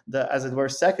 The, as it were,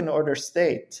 second order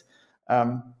state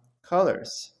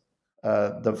colors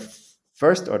the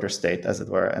first order state, as it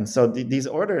were. And so these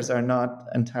orders are not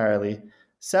entirely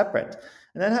separate.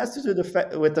 And that has to do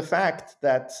with the fact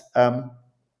that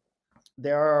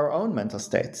there are our own mental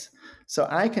states. So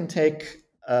I can take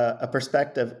a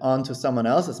perspective onto someone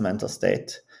else's mental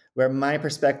state, where my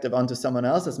perspective onto someone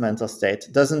else's mental state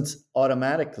doesn't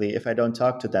automatically, if I don't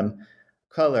talk to them,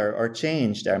 color or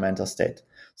change their mental state.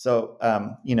 So,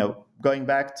 going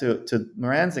back to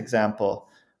Moran's example,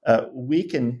 we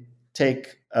can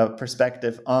take a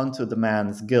perspective onto the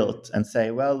man's guilt and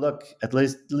say, well, look, at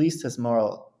least his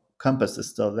moral compass is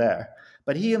still there.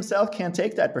 But he himself can't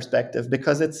take that perspective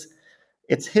because it's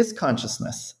his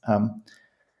consciousness.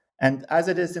 And as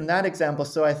it is in that example,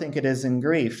 so I think it is in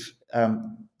grief.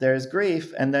 There's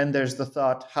grief, and then there's the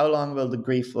thought, how long will the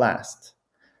grief last?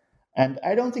 And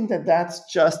I don't think that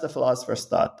that's just a philosopher's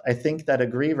thought. I think that a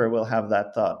griever will have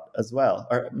that thought as well.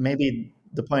 Or maybe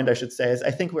the point I should say is, I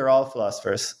think we're all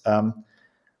philosophers.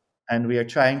 And we are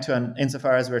trying to,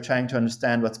 insofar as we're trying to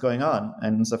understand what's going on,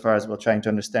 and insofar as we're trying to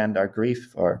understand our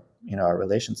grief or our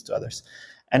relations to others.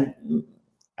 And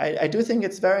I do think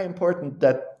it's very important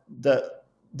that the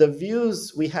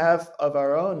views we have of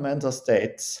our own mental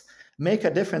states make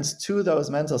a difference to those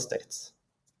mental states.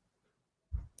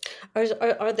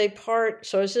 Are they part?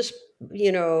 So is this,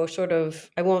 sort of,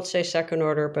 I won't say second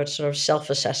order, but sort of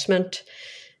self-assessment,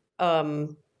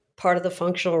 part of the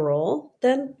functional role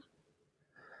then?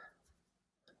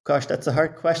 Gosh, that's a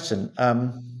hard question.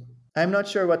 I'm not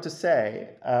sure what to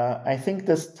say. I think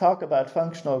this talk about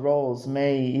functional roles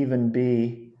may even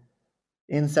be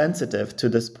insensitive to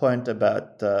this point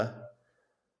about the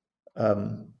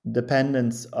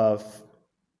dependence of,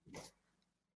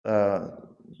 as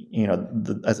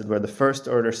it were, the first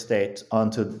order state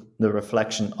onto the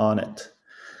reflection on it.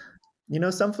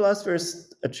 Some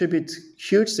philosophers attribute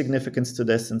huge significance to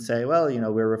this and say, well,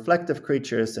 we're reflective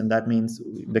creatures, and that means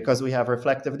because we have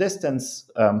reflective distance,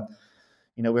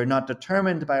 we're not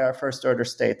determined by our first order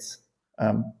states.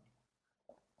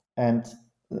 And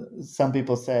some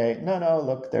people say, no,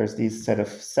 look, there's these sort of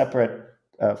separate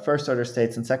first order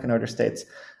states and second order states.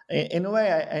 In a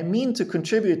way, I mean to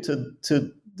contribute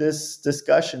to this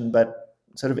discussion, but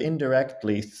sort of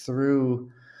indirectly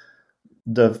through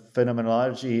the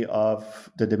phenomenology of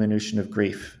the diminution of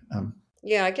grief.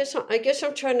 Yeah, I guess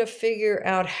I'm trying to figure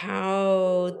out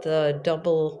how the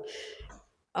double,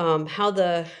 how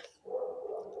the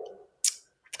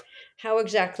how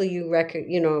exactly you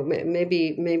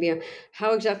maybe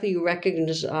how exactly you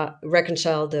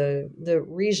reconcile the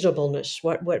reasonableness,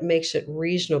 what makes it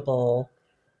reasonable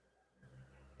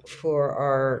for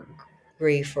our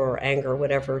grief or anger,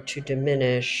 whatever, to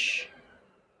diminish,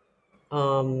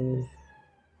 um,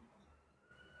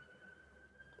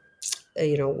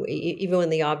 even when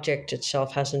the object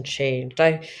itself hasn't changed.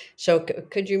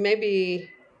 Could you maybe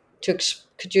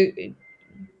could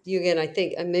you again? I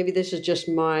think, and maybe this is just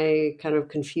my kind of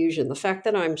confusion. The fact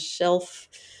that I'm self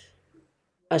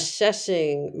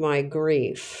assessing my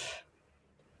grief,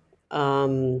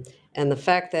 um, and the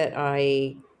fact that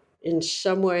in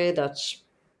some way,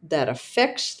 that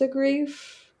affects the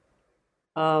grief,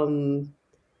 um,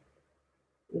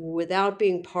 without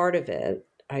being part of it,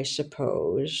 I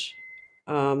suppose.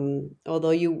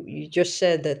 Although you just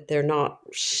said that they're not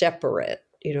separate,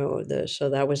 so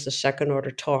that was the second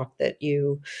order talk that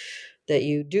you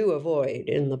do avoid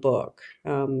in the book.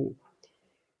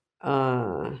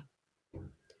 Uh,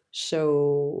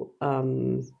 so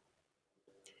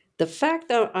the fact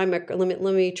that let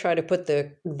me try to put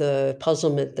the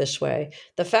puzzlement this way: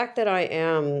 the fact that I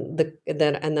am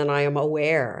and then I am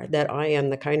aware that I am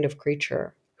the kind of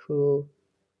creature who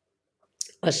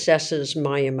assesses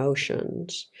my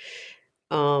emotions,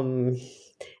 um,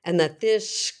 and that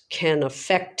this can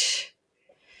affect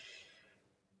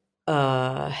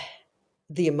uh,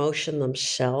 the emotion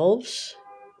themselves.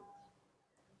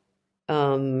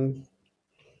 Um,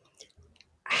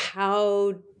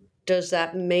 how does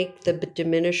that make the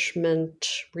diminishment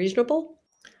reasonable?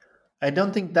 I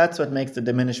don't think that's what makes the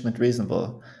diminishment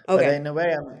reasonable. But Okay. in a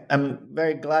way, I'm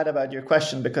very glad about your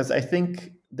question, because I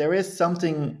think there is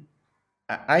something.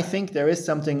 I think there is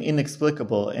something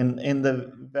inexplicable in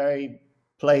the very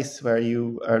place where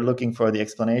you are looking for the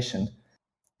explanation.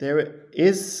 There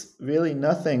is really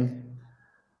nothing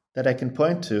that I can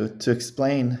point to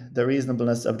explain the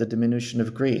reasonableness of the diminution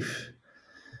of grief,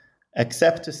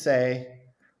 except to say,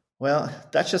 well,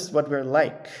 that's just what we're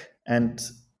like, and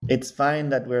it's fine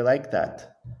that we're like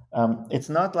that. It's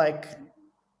not like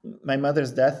my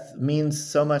mother's death means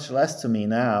so much less to me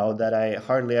now that I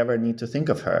hardly ever need to think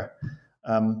of her.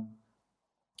 Um,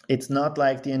 it's not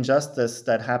like the injustice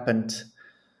that happened,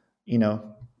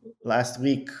 last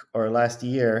week or last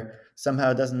year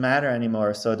somehow doesn't matter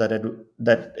anymore, so that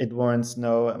it warrants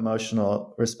no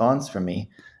emotional response from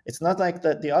me. It's not like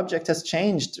that the object has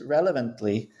changed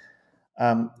relevantly.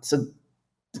 So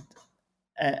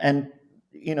and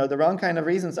the wrong kind of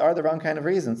reasons are the wrong kind of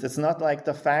reasons. It's not like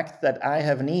the fact that I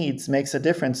have needs makes a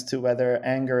difference to whether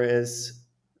anger is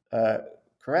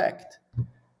correct.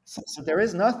 So there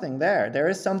is nothing there. There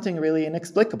is something really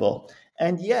inexplicable.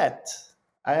 And yet,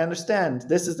 I understand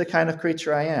this is the kind of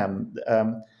creature I am.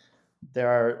 There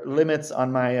are limits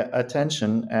on my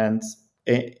attention. And,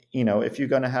 if you're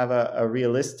going to have a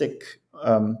realistic,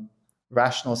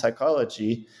 rational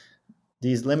psychology,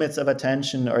 these limits of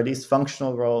attention or these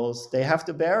functional roles, they have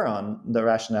to bear on the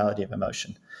rationality of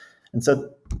emotion. And so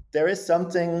there is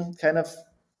something kind of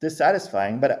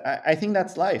dissatisfying, but I think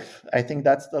that's life. I think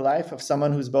that's the life of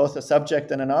someone who's both a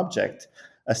subject and an object.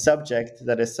 A subject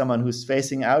that is someone who's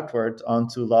facing outward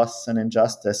onto loss and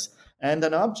injustice, and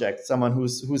an object, someone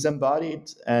who's embodied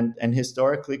and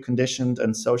historically conditioned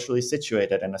and socially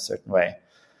situated in a certain way.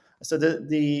 So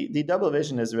the double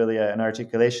vision is really an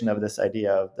articulation of this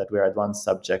idea of that we're at once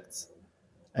subjects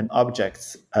and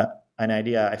objects, an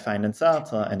idea I find in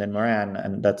Sartre and in Morin,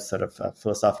 and that's sort of a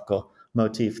philosophical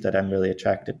motif that I'm really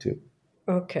attracted to.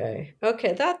 Okay.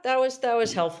 That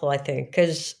was helpful, I think,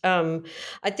 because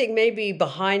I think maybe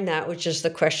behind that was just the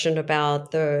question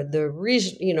about the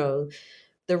reason,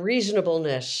 the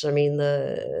reasonableness. I mean,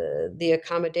 the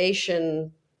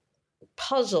accommodation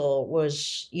puzzle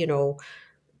was, it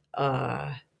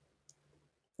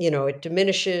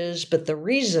diminishes, but the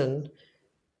reason,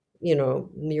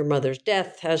 your mother's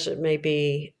death has it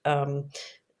maybe,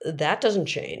 that doesn't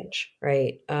change,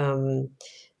 right?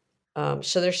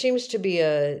 So there seems to be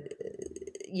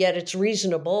yet it's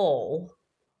reasonable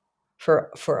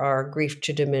for our grief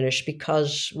to diminish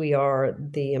because we are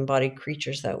the embodied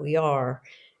creatures that we are,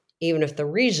 even if the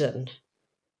reason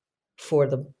for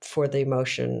the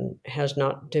emotion has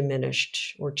not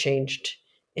diminished or changed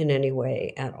in any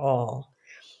way at all.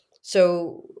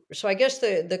 So I guess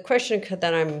the question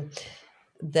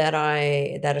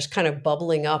that is kind of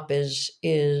bubbling up is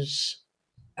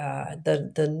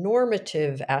the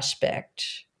normative aspect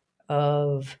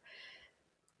of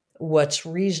what's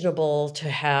reasonable to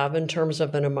have in terms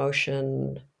of an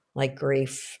emotion like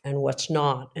grief and what's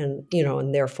not, and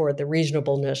therefore the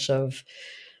reasonableness of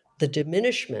the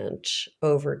diminishment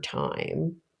over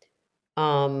time.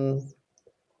 Um,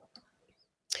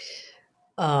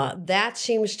 that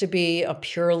seems to be a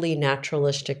purely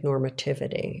naturalistic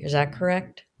normativity. Is that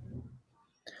correct?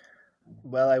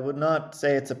 Well, I would not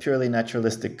say it's a purely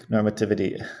naturalistic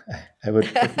normativity. I would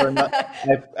prefer not.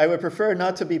 I would prefer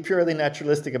not to be purely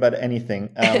naturalistic about anything.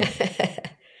 I'm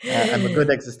a good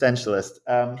existentialist.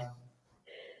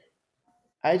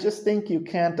 I just think you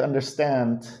can't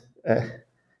understand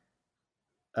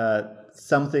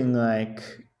something like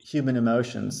human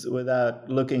emotions without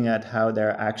looking at how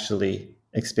they're actually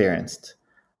experienced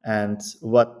and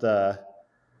what the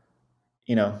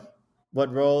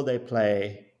what role they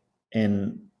play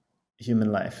in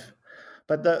human life.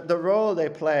 But the role they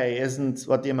play isn't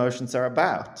what the emotions are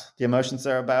about. The emotions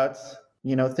are about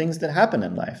things that happen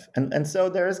in life, and so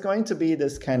there is going to be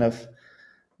this kind of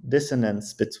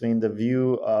dissonance between the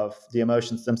view of the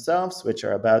emotions themselves, which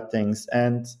are about things,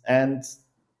 and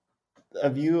a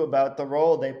view about the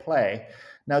role they play.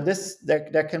 Now,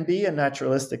 there can be a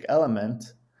naturalistic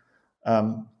element.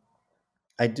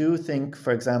 I do think,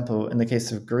 for example, in the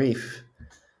case of grief,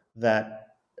 that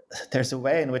there's a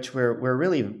way in which we're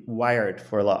really wired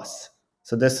for loss.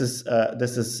 So this is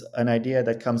an idea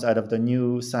that comes out of the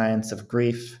new science of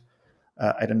grief.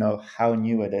 I don't know how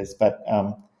new it is, but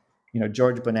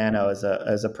George Bonanno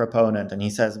is a proponent, and he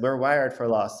says we're wired for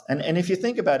loss. And if you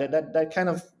think about it, that kind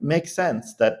of makes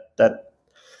sense. That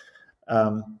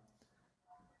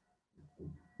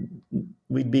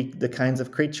we'd be the kinds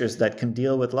of creatures that can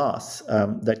deal with loss,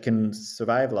 that can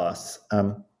survive loss.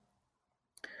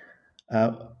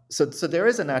 So there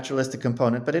is a naturalistic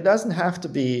component, but it doesn't have to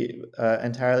be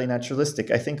entirely naturalistic.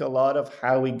 I think a lot of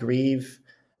how we grieve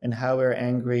and how we're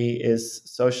angry is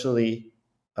socially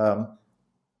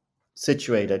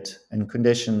situated and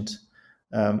conditioned.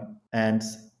 And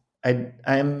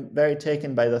I'm very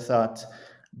taken by the thought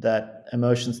that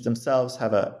emotions themselves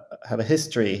have a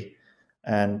history,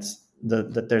 and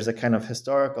that there's a kind of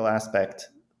historical aspect,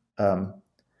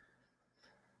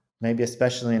 maybe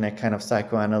especially in a kind of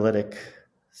psychoanalytic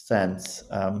sense,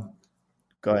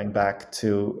 going back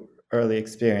to early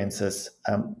experiences.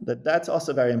 That's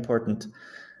also very important.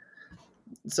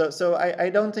 So I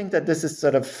don't think that this is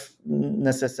sort of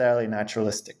necessarily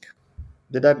naturalistic.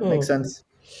 Did that make sense?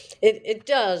 It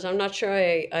does. I'm not sure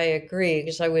I agree,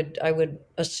 because I would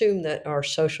assume that our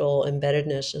social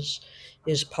embeddedness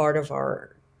is part of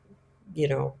our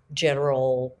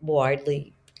general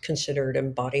widely considered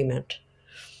embodiment.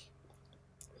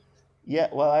 Yeah,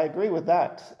 well, I agree with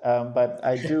that. But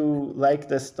I do like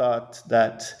this thought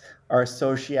that our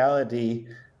sociality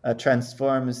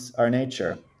transforms our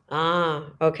nature.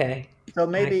 Okay. So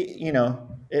maybe,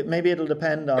 maybe it'll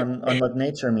depend on what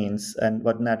nature means and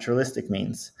what naturalistic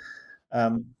means.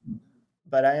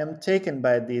 But I am taken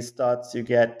by these thoughts you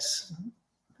get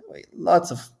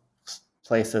lots of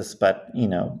places, but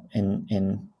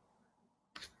in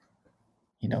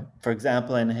for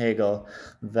example, in Hegel,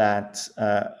 that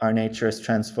our nature is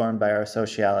transformed by our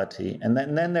sociality. And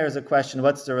then there's a question: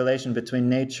 what's the relation between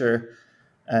nature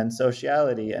and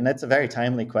sociality? And that's a very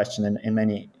timely question in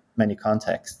many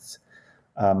contexts.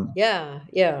 Yeah.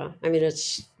 I mean,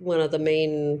 it's one of the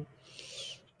main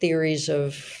theories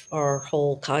of our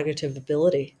whole cognitive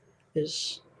ability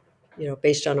is,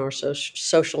 based on our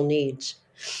social needs.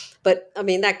 But I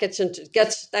mean, that gets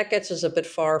us a bit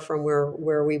far from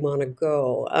where we want to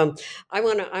go. I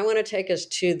want to take us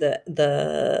to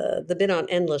the bit on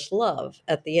endless love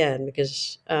at the end,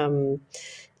 because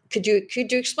could you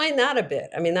explain that a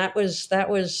bit? I mean, that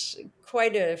was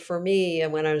quite a, for me.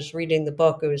 And when I was reading the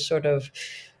book, it was sort of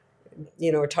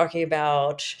talking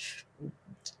about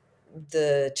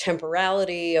the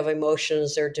temporality of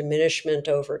emotions, their diminishment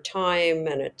over time.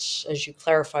 And it's, as you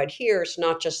clarified here, it's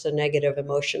not just the negative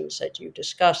emotions that you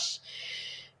discuss,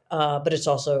 but it's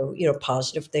also,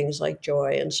 positive things like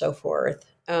joy and so forth.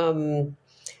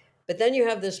 But then you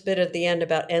have this bit at the end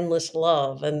about endless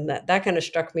love. And that kind of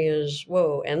struck me as,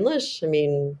 whoa, endless? I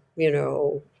mean,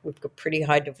 we've got pretty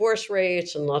high divorce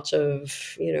rates and lots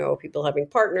of, people having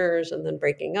partners and then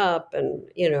breaking up. And,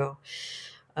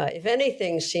 if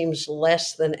anything seems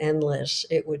less than endless,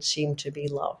 it would seem to be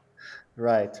love.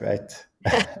 Right.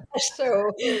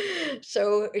 So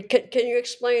can you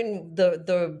explain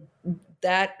the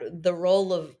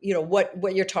role of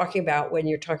what you're talking about when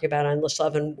you're talking about endless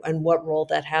love, and what role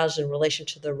that has in relation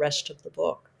to the rest of the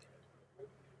book?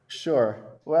 Sure.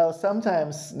 Well,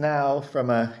 sometimes now, from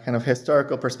a kind of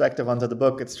historical perspective onto the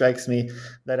book, it strikes me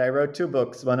that I wrote two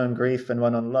books, one on grief and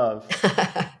one on love,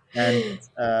 and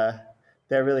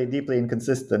they're really deeply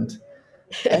inconsistent.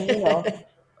 And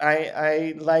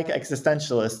I like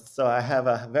existentialists, so I have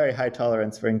a very high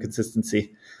tolerance for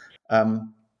inconsistency.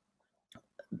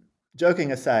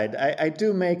 joking aside, I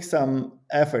do make some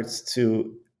efforts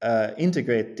to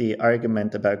integrate the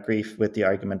argument about grief with the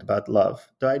argument about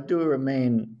love, though I do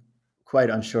remain quite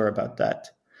unsure about that.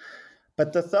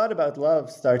 But the thought about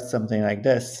love starts something like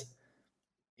this.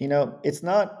 It's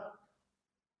not.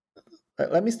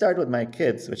 Let me start with my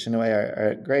kids, which in a way are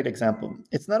a great example.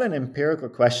 It's not an empirical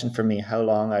question for me how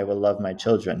long I will love my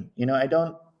children. I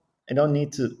don't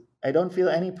need to. I don't feel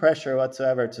any pressure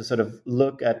whatsoever to sort of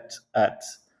look at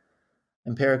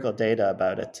empirical data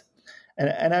about it.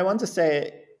 And I want to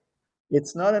say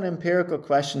it's not an empirical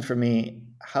question for me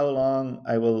how long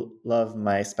I will love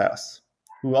my spouse,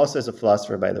 who also is a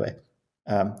philosopher, by the way,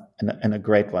 and a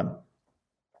great one.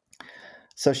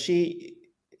 So she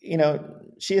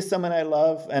is someone I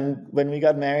love. And when we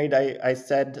got married, I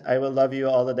said, I will love you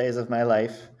all the days of my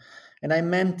life. And I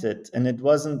meant it. And it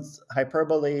wasn't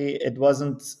hyperbole. It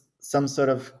wasn't some sort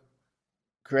of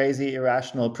crazy,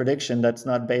 irrational prediction that's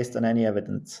not based on any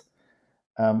evidence.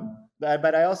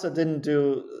 But I also didn't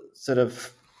do sort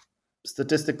of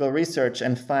statistical research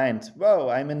and find, whoa,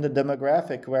 I'm in the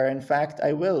demographic where, in fact,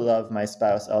 I will love my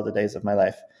spouse all the days of my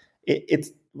life. It's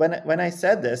when I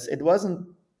said this, it wasn't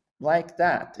like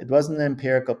that. It wasn't an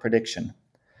empirical prediction.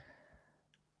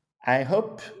 I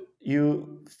hope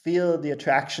you feel the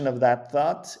attraction of that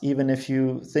thought, even if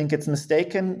you think it's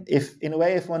mistaken.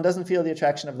 If one doesn't feel the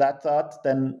attraction of that thought,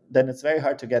 then it's very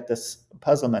hard to get this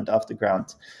puzzlement off the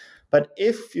ground. But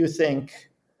if you think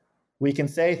we can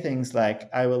say things like,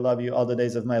 I will love you all the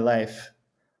days of my life,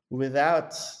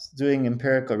 without doing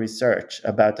empirical research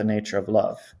about the nature of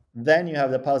love, then you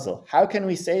have the puzzle. How can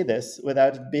we say this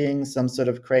without it being some sort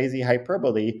of crazy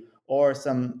hyperbole or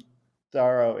some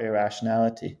thorough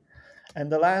irrationality? And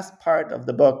the last part of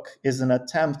the book is an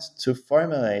attempt to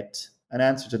formulate an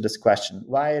answer to this question,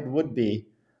 why it would be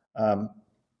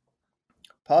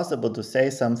possible to say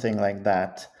something like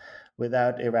that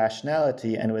without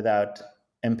irrationality and without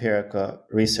empirical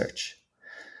research.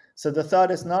 So the thought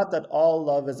is not that all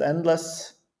love is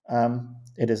endless.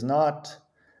 It is not.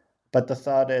 But the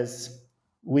thought is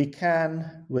we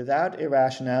can, without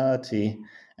irrationality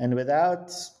and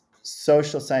without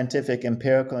social, scientific,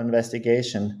 empirical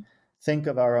investigation, think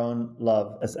of our own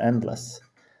love as endless.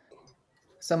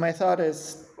 So my thought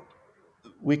is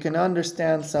we can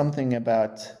understand something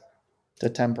about the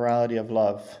temporality of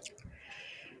love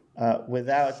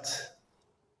without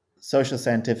social,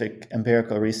 scientific,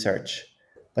 empirical research,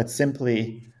 but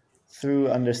simply through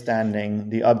understanding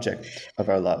the object of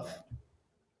our love.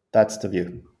 That's the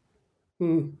view.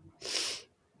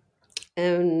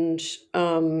 And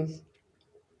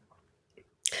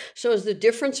so is the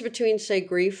difference between, say,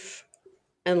 grief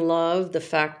and love the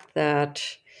fact that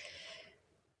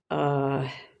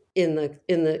in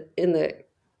the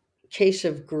case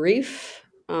of grief,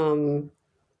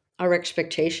 our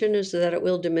expectation is that it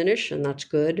will diminish, and that's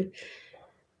good.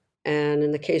 And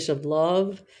in the case of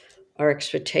love, our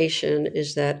expectation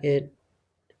is that it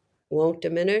won't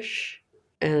diminish,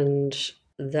 and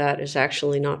that is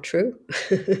actually not true.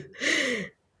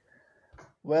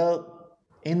 Well,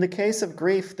 in the case of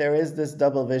grief, there is this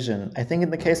double vision. I think in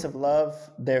the case of love,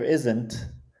 there isn't.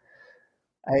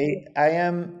 I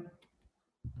am,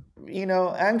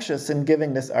 anxious in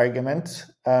giving this argument,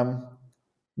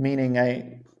 meaning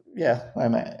I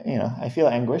feel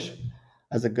anguish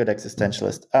as a good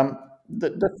existentialist.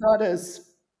 The thought is,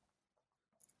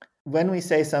 when we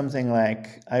say something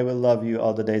like, I will love you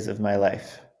all the days of my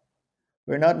life,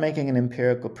 we're not making an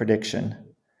empirical prediction.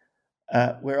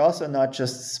 We're also not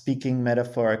just speaking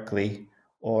metaphorically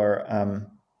or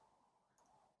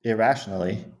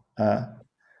irrationally,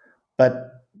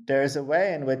 but there is a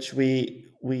way in which we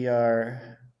have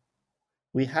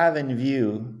in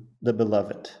view the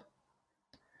beloved.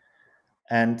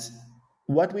 And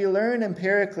what we learn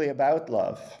empirically about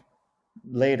love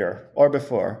later or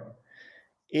before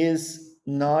is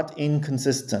not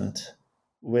inconsistent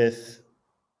with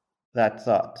that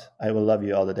thought, I will love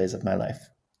you all the days of my life.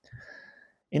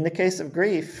 In the case of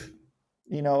grief,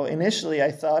 initially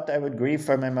I thought I would grieve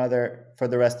for my mother for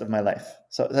the rest of my life.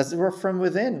 So as we're from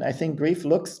within, I think grief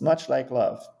looks much like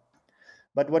love.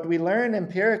 But what we learn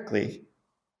empirically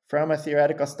from a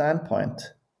theoretical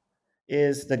standpoint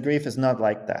is that grief is not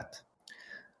like that.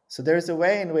 So there's a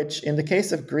way in which, in the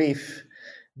case of grief,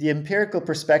 the empirical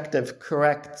perspective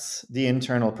corrects the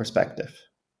internal perspective.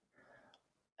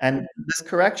 And this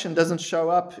correction doesn't show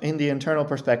up in the internal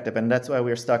perspective, and that's why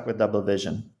we're stuck with double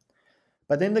vision.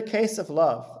 But in the case of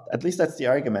love, at least that's the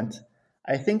argument,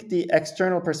 I think the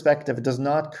external perspective does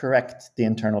not correct the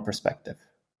internal perspective.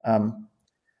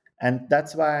 And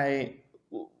that's why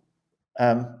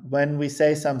when we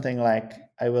say something like,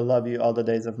 I will love you all the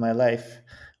days of my life.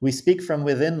 We speak from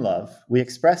within love. We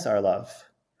express our love.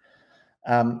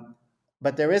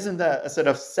 But there isn't a sort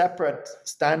of separate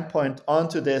standpoint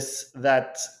onto this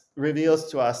that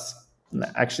reveals to us,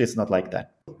 actually, it's not like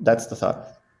that. That's the thought.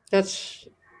 That's,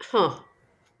 huh.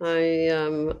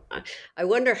 I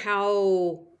wonder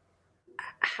how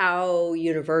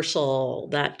universal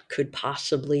that could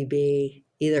possibly be,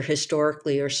 either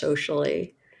historically or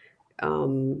socially.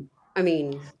 I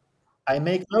mean, I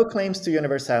make no claims to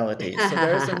universality. So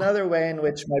there's another way in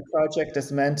which my project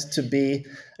is meant to be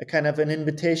a kind of an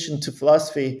invitation to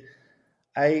philosophy.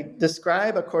 I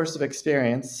describe a course of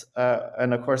experience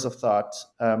and a course of thought.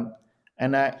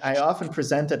 And I often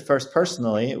present it first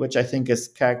personally, which I think is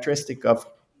characteristic of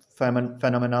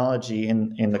phenomenology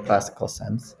in the classical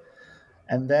sense.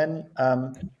 And then,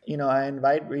 I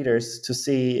invite readers to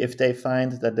see if they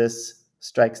find that this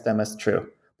strikes them as true.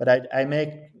 But I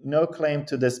make no claim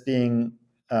to this being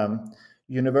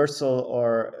universal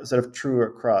or sort of true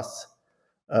across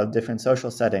different social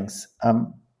settings.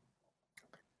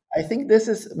 I think this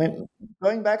is,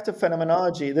 going back to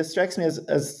phenomenology, this strikes me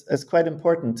as quite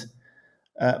important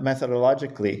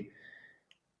methodologically.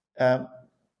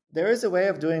 There is a way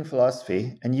of doing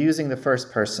philosophy and using the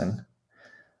first person,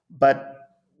 but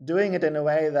doing it in a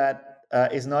way that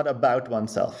is not about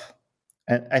oneself.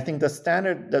 And I think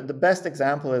the best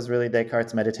example is really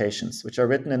Descartes' Meditations, which are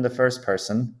written in the first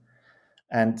person,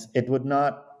 and it would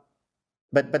not,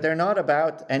 but they're not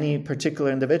about any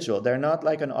particular individual. They're not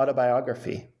like an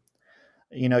autobiography.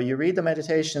 You read the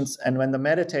Meditations, and when the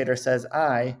meditator says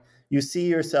I, you see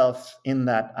yourself in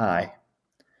that I.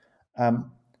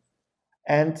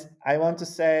 And I want to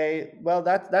say, well,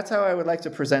 that's how I would like to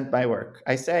present my work.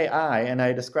 I say I, and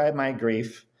I describe my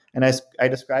grief, and I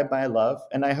describe my love,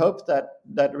 and I hope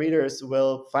that readers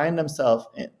will find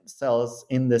themselves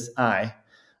in this I.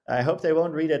 I hope they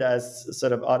won't read it as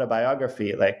sort of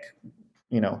autobiography, like,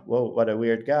 whoa, what a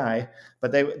weird guy.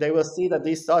 But they will see that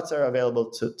these thoughts are available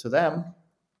to them.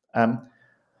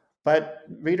 But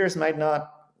readers might not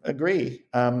agree.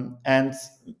 And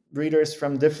readers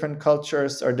from different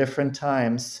cultures or different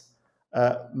times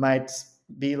might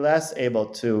be less able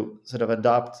to sort of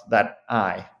adopt that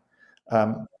I.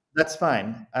 That's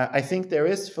fine. I think there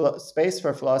is space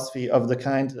for philosophy of the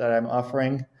kind that I'm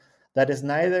offering that is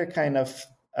neither kind of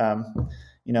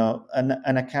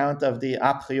an account of the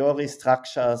a priori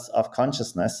structures of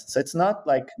consciousness. So it's not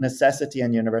like necessity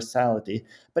and universality,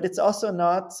 but it's also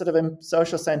not sort of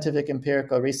social scientific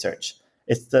empirical research.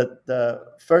 It's the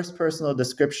first personal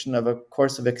description of a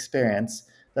course of experience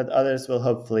that others will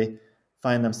hopefully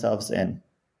find themselves in.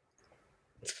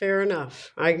 fair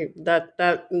enough.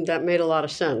 That made a lot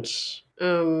of sense.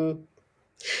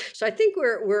 So I think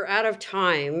we're out of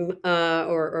time,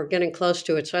 or getting close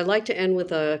to it. So I'd like to end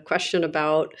with a question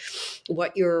about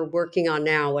what you're working on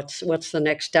now. What's the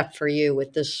next step for you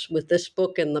with this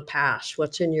book in the past?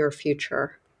 What's in your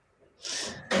future?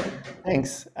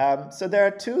 Thanks. So there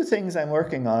are two things I'm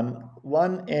working on.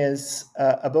 One is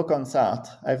a book on Sartre.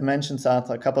 I've mentioned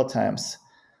Sartre a couple of times,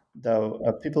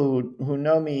 though people who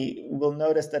know me will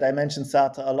notice that I mention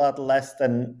Sartre a lot less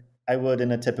than I would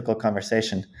in a typical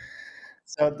conversation.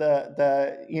 So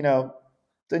the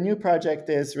new project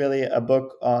is really a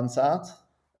book on Sartre.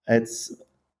 It's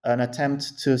an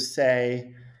attempt to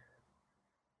say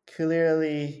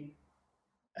clearly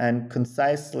and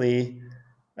concisely,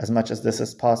 as much as this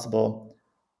is possible,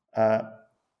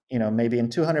 maybe in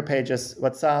 200 pages,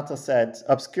 what Sartre said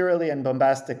obscurely and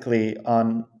bombastically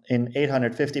in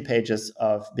 850 pages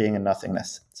of Being and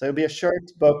Nothingness. So it'll be a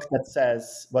short book that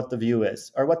says what the view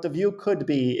is, or what the view could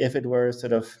be if it were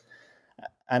sort of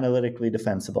analytically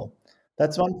defensible.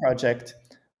 That's one project.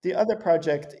 The other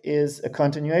project is a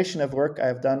continuation of work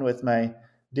I've done with my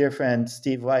dear friend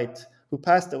Steve White, who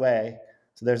passed away.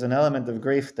 So there's an element of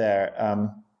grief there.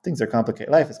 Things are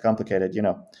complicated. Life is complicated,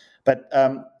 But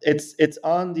it's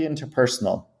on the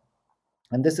interpersonal.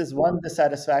 And this is one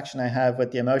dissatisfaction I have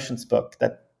with the Emotions book,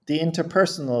 that the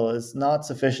interpersonal is not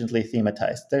sufficiently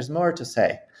thematized. There's more to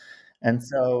say. And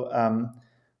so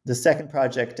the second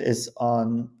project is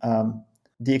on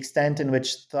the extent in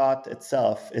which thought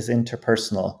itself is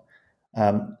interpersonal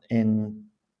in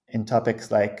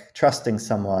topics like trusting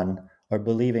someone or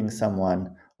believing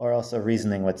someone, or also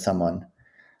reasoning with someone.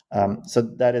 So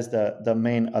that is the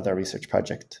main other research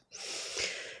project.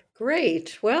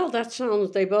 Great. Well,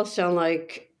 they both sound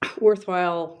like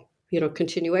worthwhile,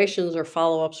 continuations or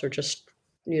follow-ups, or just,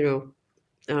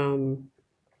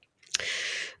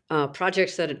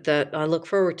 projects that I look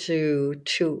forward to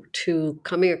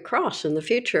coming across in the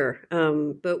future.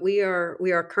 But we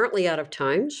are currently out of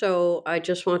time, so I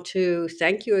just want to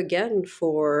thank you again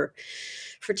for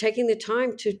taking the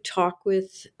time to talk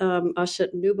with us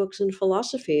at New Books in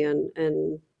Philosophy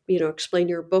and explain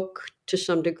your book to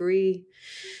some degree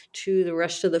to the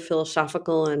rest of the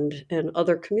philosophical and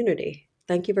other community.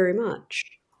 Thank you very much.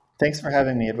 Thanks for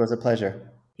having me. It was a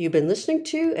pleasure. You've been listening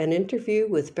to an interview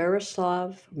with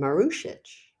Berislav Marusić,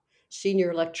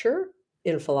 Senior Lecturer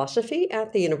in Philosophy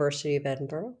at the University of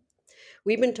Edinburgh.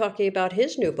 We've been talking about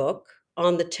his new book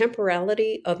on the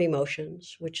temporality of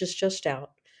emotions, which is just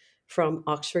out from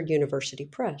Oxford University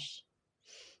Press.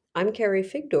 I'm Carrie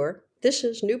Figdor. This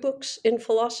is New Books in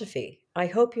Philosophy. I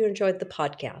hope you enjoyed the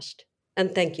podcast,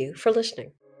 and thank you for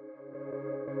listening.